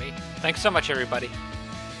Tibian Army. Thanks so much, everybody.